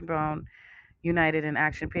the Black and Brown United in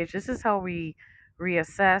Action page. This is how we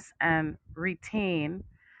reassess and retain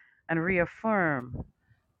and reaffirm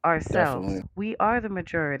ourselves. Definitely. We are the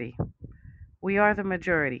majority. We are the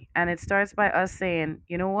majority. And it starts by us saying,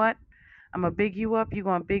 you know what? I'm going to big you up. You're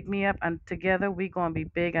going to big me up. And together we're going to be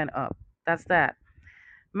big and up. That's that.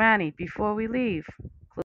 Manny, before we leave,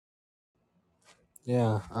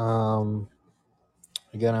 Yeah.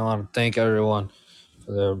 Again, I want to thank everyone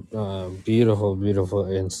for their beautiful, beautiful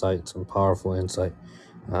insights and powerful insight,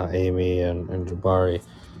 Amy and Jabari.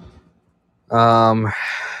 Um,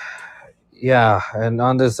 yeah, and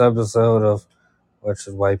on this episode of What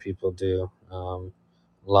Should White People Do, a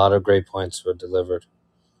lot of great points were delivered.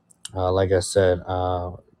 Like I said,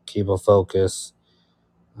 keep a focus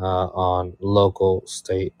on local,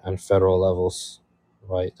 state, and federal levels,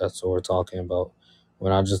 right? That's what we're talking about. We're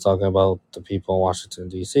not just talking about the people in Washington,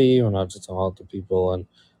 D.C., we're not just talking about the people in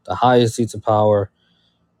the highest seats of power.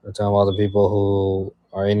 We're talking about the people who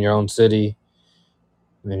are in your own city,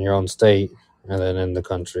 in your own state, and then in the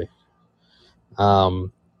country.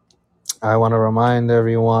 Um, I want to remind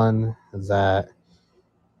everyone that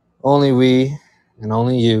only we and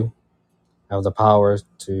only you have the power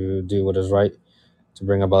to do what is right, to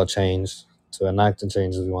bring about change, to enact the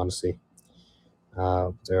changes we want to see.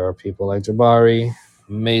 There are people like Jabari,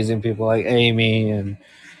 amazing people like Amy, and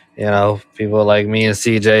people like me and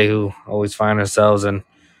CJ who always find ourselves in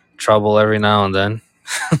trouble every now and then.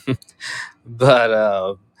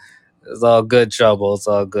 But it's all good trouble. It's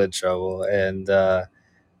all good trouble, and we'll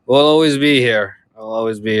always be here. I'll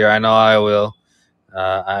always be here. I know I will.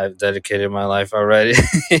 I've dedicated my life already.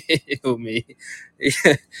 Who me?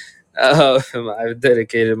 I've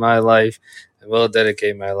dedicated my life and will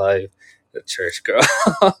dedicate my life to church girl.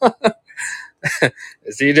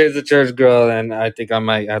 CJ's a church girl, and I think I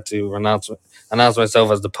might have to announce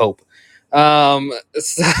myself as the Pope.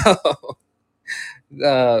 So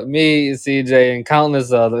me, CJ, and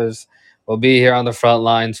countless others will be here on the front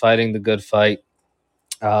lines fighting the good fight.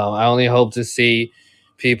 I only hope to see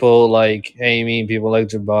people like Amy, people like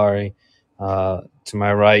Jabari, to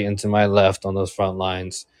my right and to my left on those front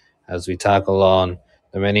lines as we tackle on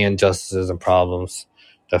the many injustices and problems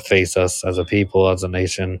that face us as a people, as a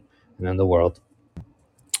nation, and in the world.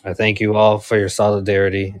 I thank you all for your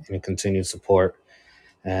solidarity and your continued support,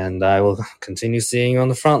 and I will continue seeing you on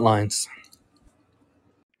the front lines.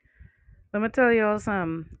 let me tell y'all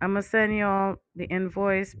something. I'm going to send y'all the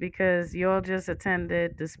invoice because y'all just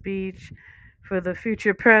attended the speech for the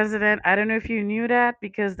future president. I don't know if you knew that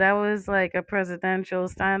because that was like a presidential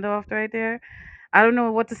standoff right there. I don't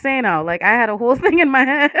know what to say now. Like I had a whole thing in my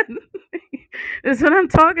head. This is what I'm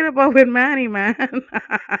talking about with Manny, man.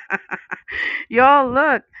 Y'all,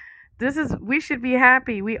 look, this is we should be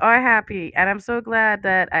happy. We are happy, and I'm so glad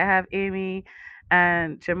that I have Amy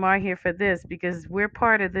and Jamar here for this because we're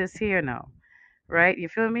part of this here now, right? You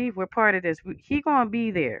feel me? We're part of this. He gonna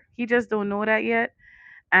be there. He just don't know that yet,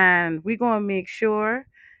 and we gonna make sure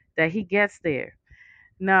that he gets there.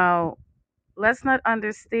 Now, let's not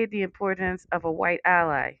understate the importance of a white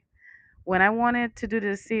ally. When I wanted to do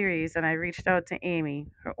this series and I reached out to Amy,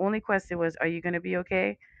 her only question was, "Are you going to be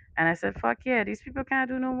okay?" And I said, "Fuck yeah, these people can't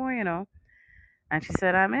do no more, you know." And she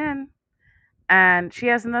said, "I'm in." And she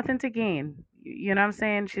has nothing to gain. You know what I'm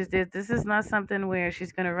saying? This is not something where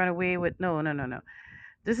she's going to run away with. No, no, no, no.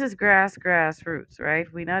 This is grassroots, right?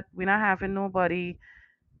 We not having nobody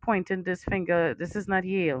pointing this finger. This is not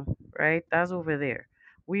Yale, right? That's over there.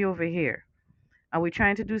 We over here. And we're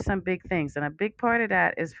trying to do some big things. And a big part of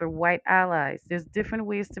that is for white allies. There's different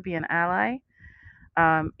ways to be an ally.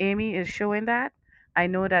 Amy is showing that. I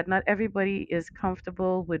know that not everybody is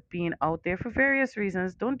comfortable with being out there for various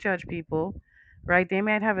reasons. Don't judge people, right? They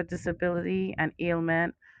might have a disability, an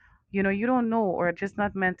ailment. You don't know, or just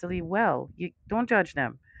not mentally well. You don't judge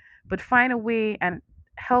them, but find a way and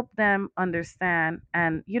help them understand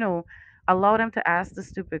and, allow them to ask the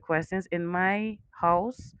stupid questions. In my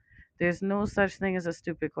house, there's no such thing as a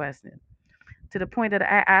stupid question. To the point that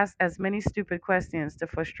I ask as many stupid questions to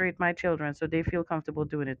frustrate my children so they feel comfortable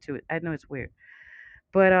doing it too. I know it's weird.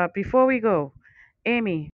 But before we go,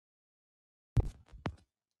 Amy,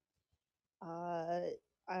 Uh,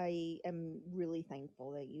 I am really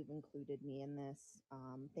thankful that you've included me in this.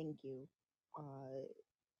 Thank you. Uh,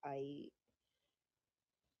 I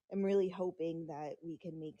am really hoping that we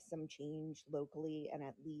can make some change locally and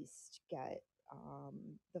at least get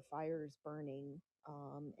the fires burning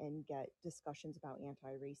and get discussions about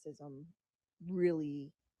anti-racism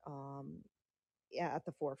really um, yeah, at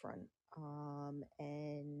the forefront.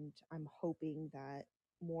 And I'm hoping that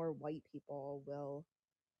more white people will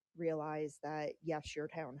realize that yes, your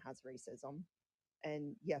town has racism,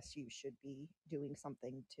 and yes, you should be doing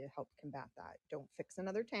something to help combat that. Don't fix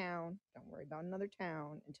another town. Don't worry about another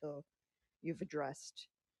town until you've addressed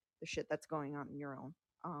the shit that's going on in your own.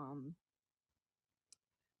 Um,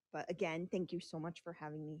 but again, thank you so much for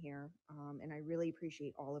having me here, and I really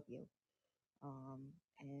appreciate all of you. Um,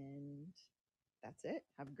 and that's it.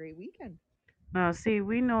 Have a great weekend. now see,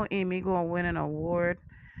 we know Amy gonna win an award.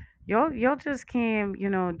 Y'all just came,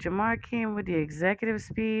 Jamar came with the executive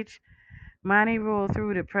speech. Monty rolled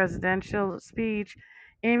through the presidential speech.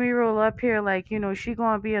 Amy roll up here like, she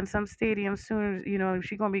gonna be in some stadium soon.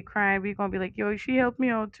 She gonna be crying. We gonna be like, yo, she helped me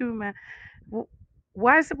out too, man. Wh-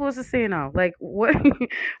 Why I supposed to say no? Like, what?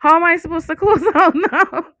 How am I supposed to close out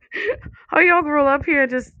now? How y'all roll up here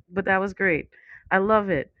just? But that was great. I love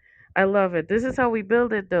it. I love it. This is how we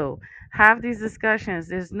build it, though. Have these discussions.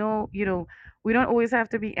 There's no, we don't always have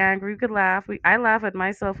to be angry. We could laugh. I laugh at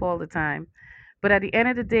myself all the time. But at the end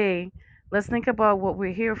of the day, let's think about what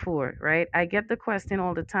we're here for, right? I get the question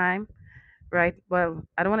all the time, right? Well,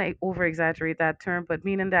 I don't want to over exaggerate that term, but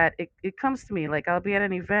meaning that it comes to me like I'll be at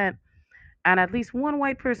an event and at least one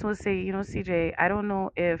white person will say, CJ, I don't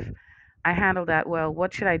know if I handled that well.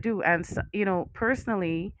 What should I do? And,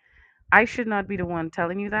 personally, I should not be the one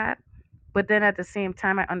telling you that. But then at the same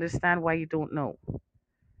time, I understand why you don't know.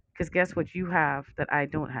 Because guess what you have that I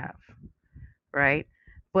don't have, right?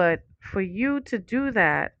 But for you to do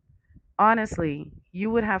that, honestly, you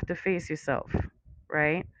would have to face yourself,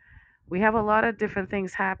 right? We have a lot of different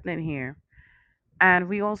things happening here. And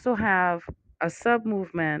we also have a sub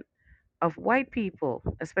movement of white people,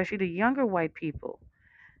 especially the younger white people.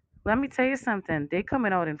 Let me tell you something. They're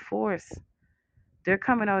coming out in force. They're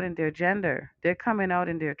coming out in their gender. They're coming out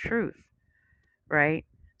in their truth, right?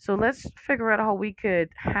 So let's figure out how we could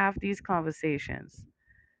have these conversations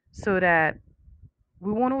so that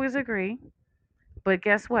we won't always agree. But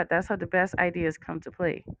guess what? That's how the best ideas come to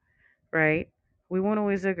play, right? We won't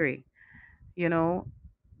always agree. You know,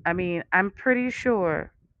 I mean, I'm pretty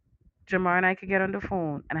sure Jamar and I could get on the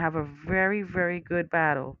phone and have a very, very good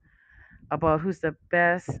battle about who's the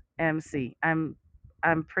best MC. I'm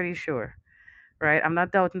pretty sure, right? I'm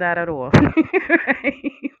not doubting that at all. Right?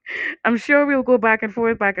 I'm sure we'll go back and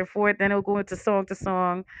forth, then it'll go into song to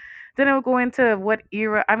song. Then it'll go into what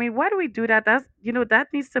era. I mean, why do we do that? That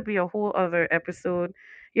needs to be a whole other episode.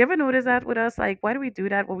 You ever notice that with us? Like, why do we do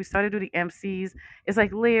that? When we started to do the MCs, it's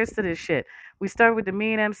like layers to this shit. We start with the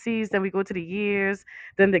main MCs, then we go to the years,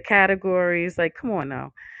 then the categories. Like, come on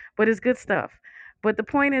now. But it's good stuff. But the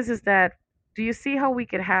point is that do you see how we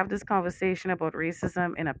could have this conversation about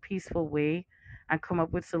racism in a peaceful way and come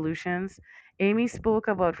up with solutions? Amy spoke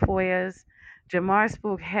about FOIAs. Jamar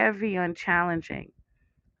spoke heavy on challenging,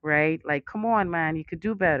 right? Like, come on, man, you could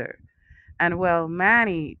do better. And well,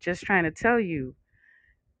 Manny, just trying to tell you,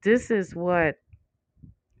 this is what,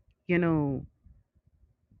 you know,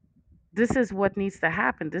 this is what needs to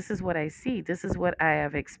happen. This is what I see. This is what I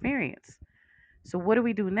have experienced. So, what do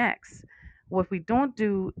we do next? What we don't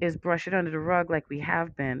do is brush it under the rug like we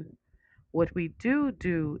have been. What we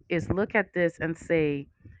do is look at this and say,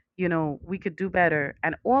 we could do better.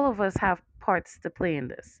 And all of us have parts to play in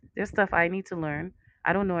this. There's stuff I need to learn.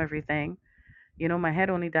 I don't know everything. My head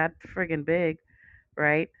only that friggin' big,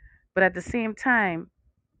 right? But at the same time,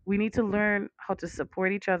 we need to learn how to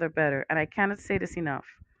support each other better. And I cannot say this enough.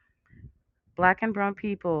 Black and brown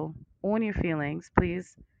people, own your feelings,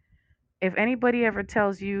 please. If anybody ever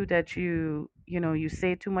tells you that you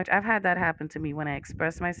say too much, I've had that happen to me when I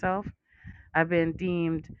express myself. I've been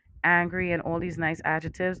deemed angry and all these nice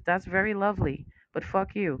adjectives. That's very lovely. But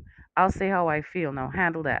fuck you. I'll say how I feel. Now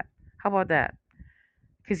handle that. How about that?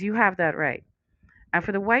 Because you have that right. And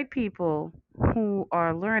for the white people who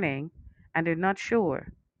are learning and they're not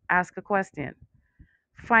sure, ask a question.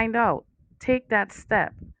 Find out. Take that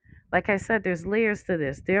step. Like I said, there's layers to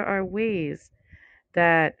this. There are ways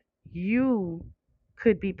that you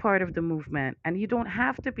could be part of the movement and you don't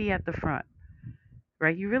have to be at the front,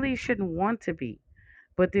 right? You really shouldn't want to be,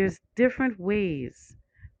 but there's different ways,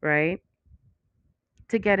 right,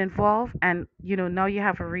 to get involved. And, now you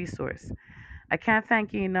have a resource. I can't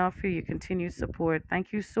thank you enough for your continued support.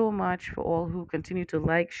 Thank you so much for all who continue to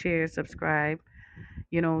like, share, subscribe.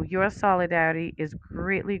 Your solidarity is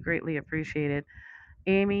greatly, greatly appreciated.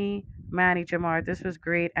 Amy, Manny, Jamar, this was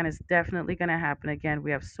great, and it's definitely going to happen again.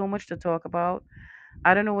 We have so much to talk about.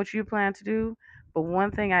 I don't know what you plan to do, but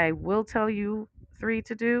one thing I will tell you three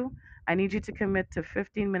to do, I need you to commit to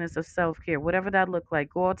 15 minutes of self care, whatever that look like.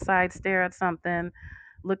 Go outside, stare at something,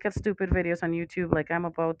 look at stupid videos on YouTube like I'm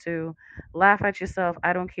about to, laugh at yourself.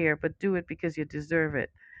 I don't care, but do it because you deserve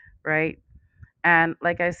it, right? And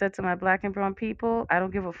like I said to my black and brown people, I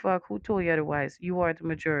don't give a fuck who told you otherwise. You are the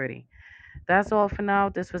majority. That's all for now.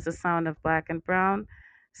 This was the sound of black and brown.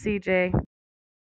 CJ,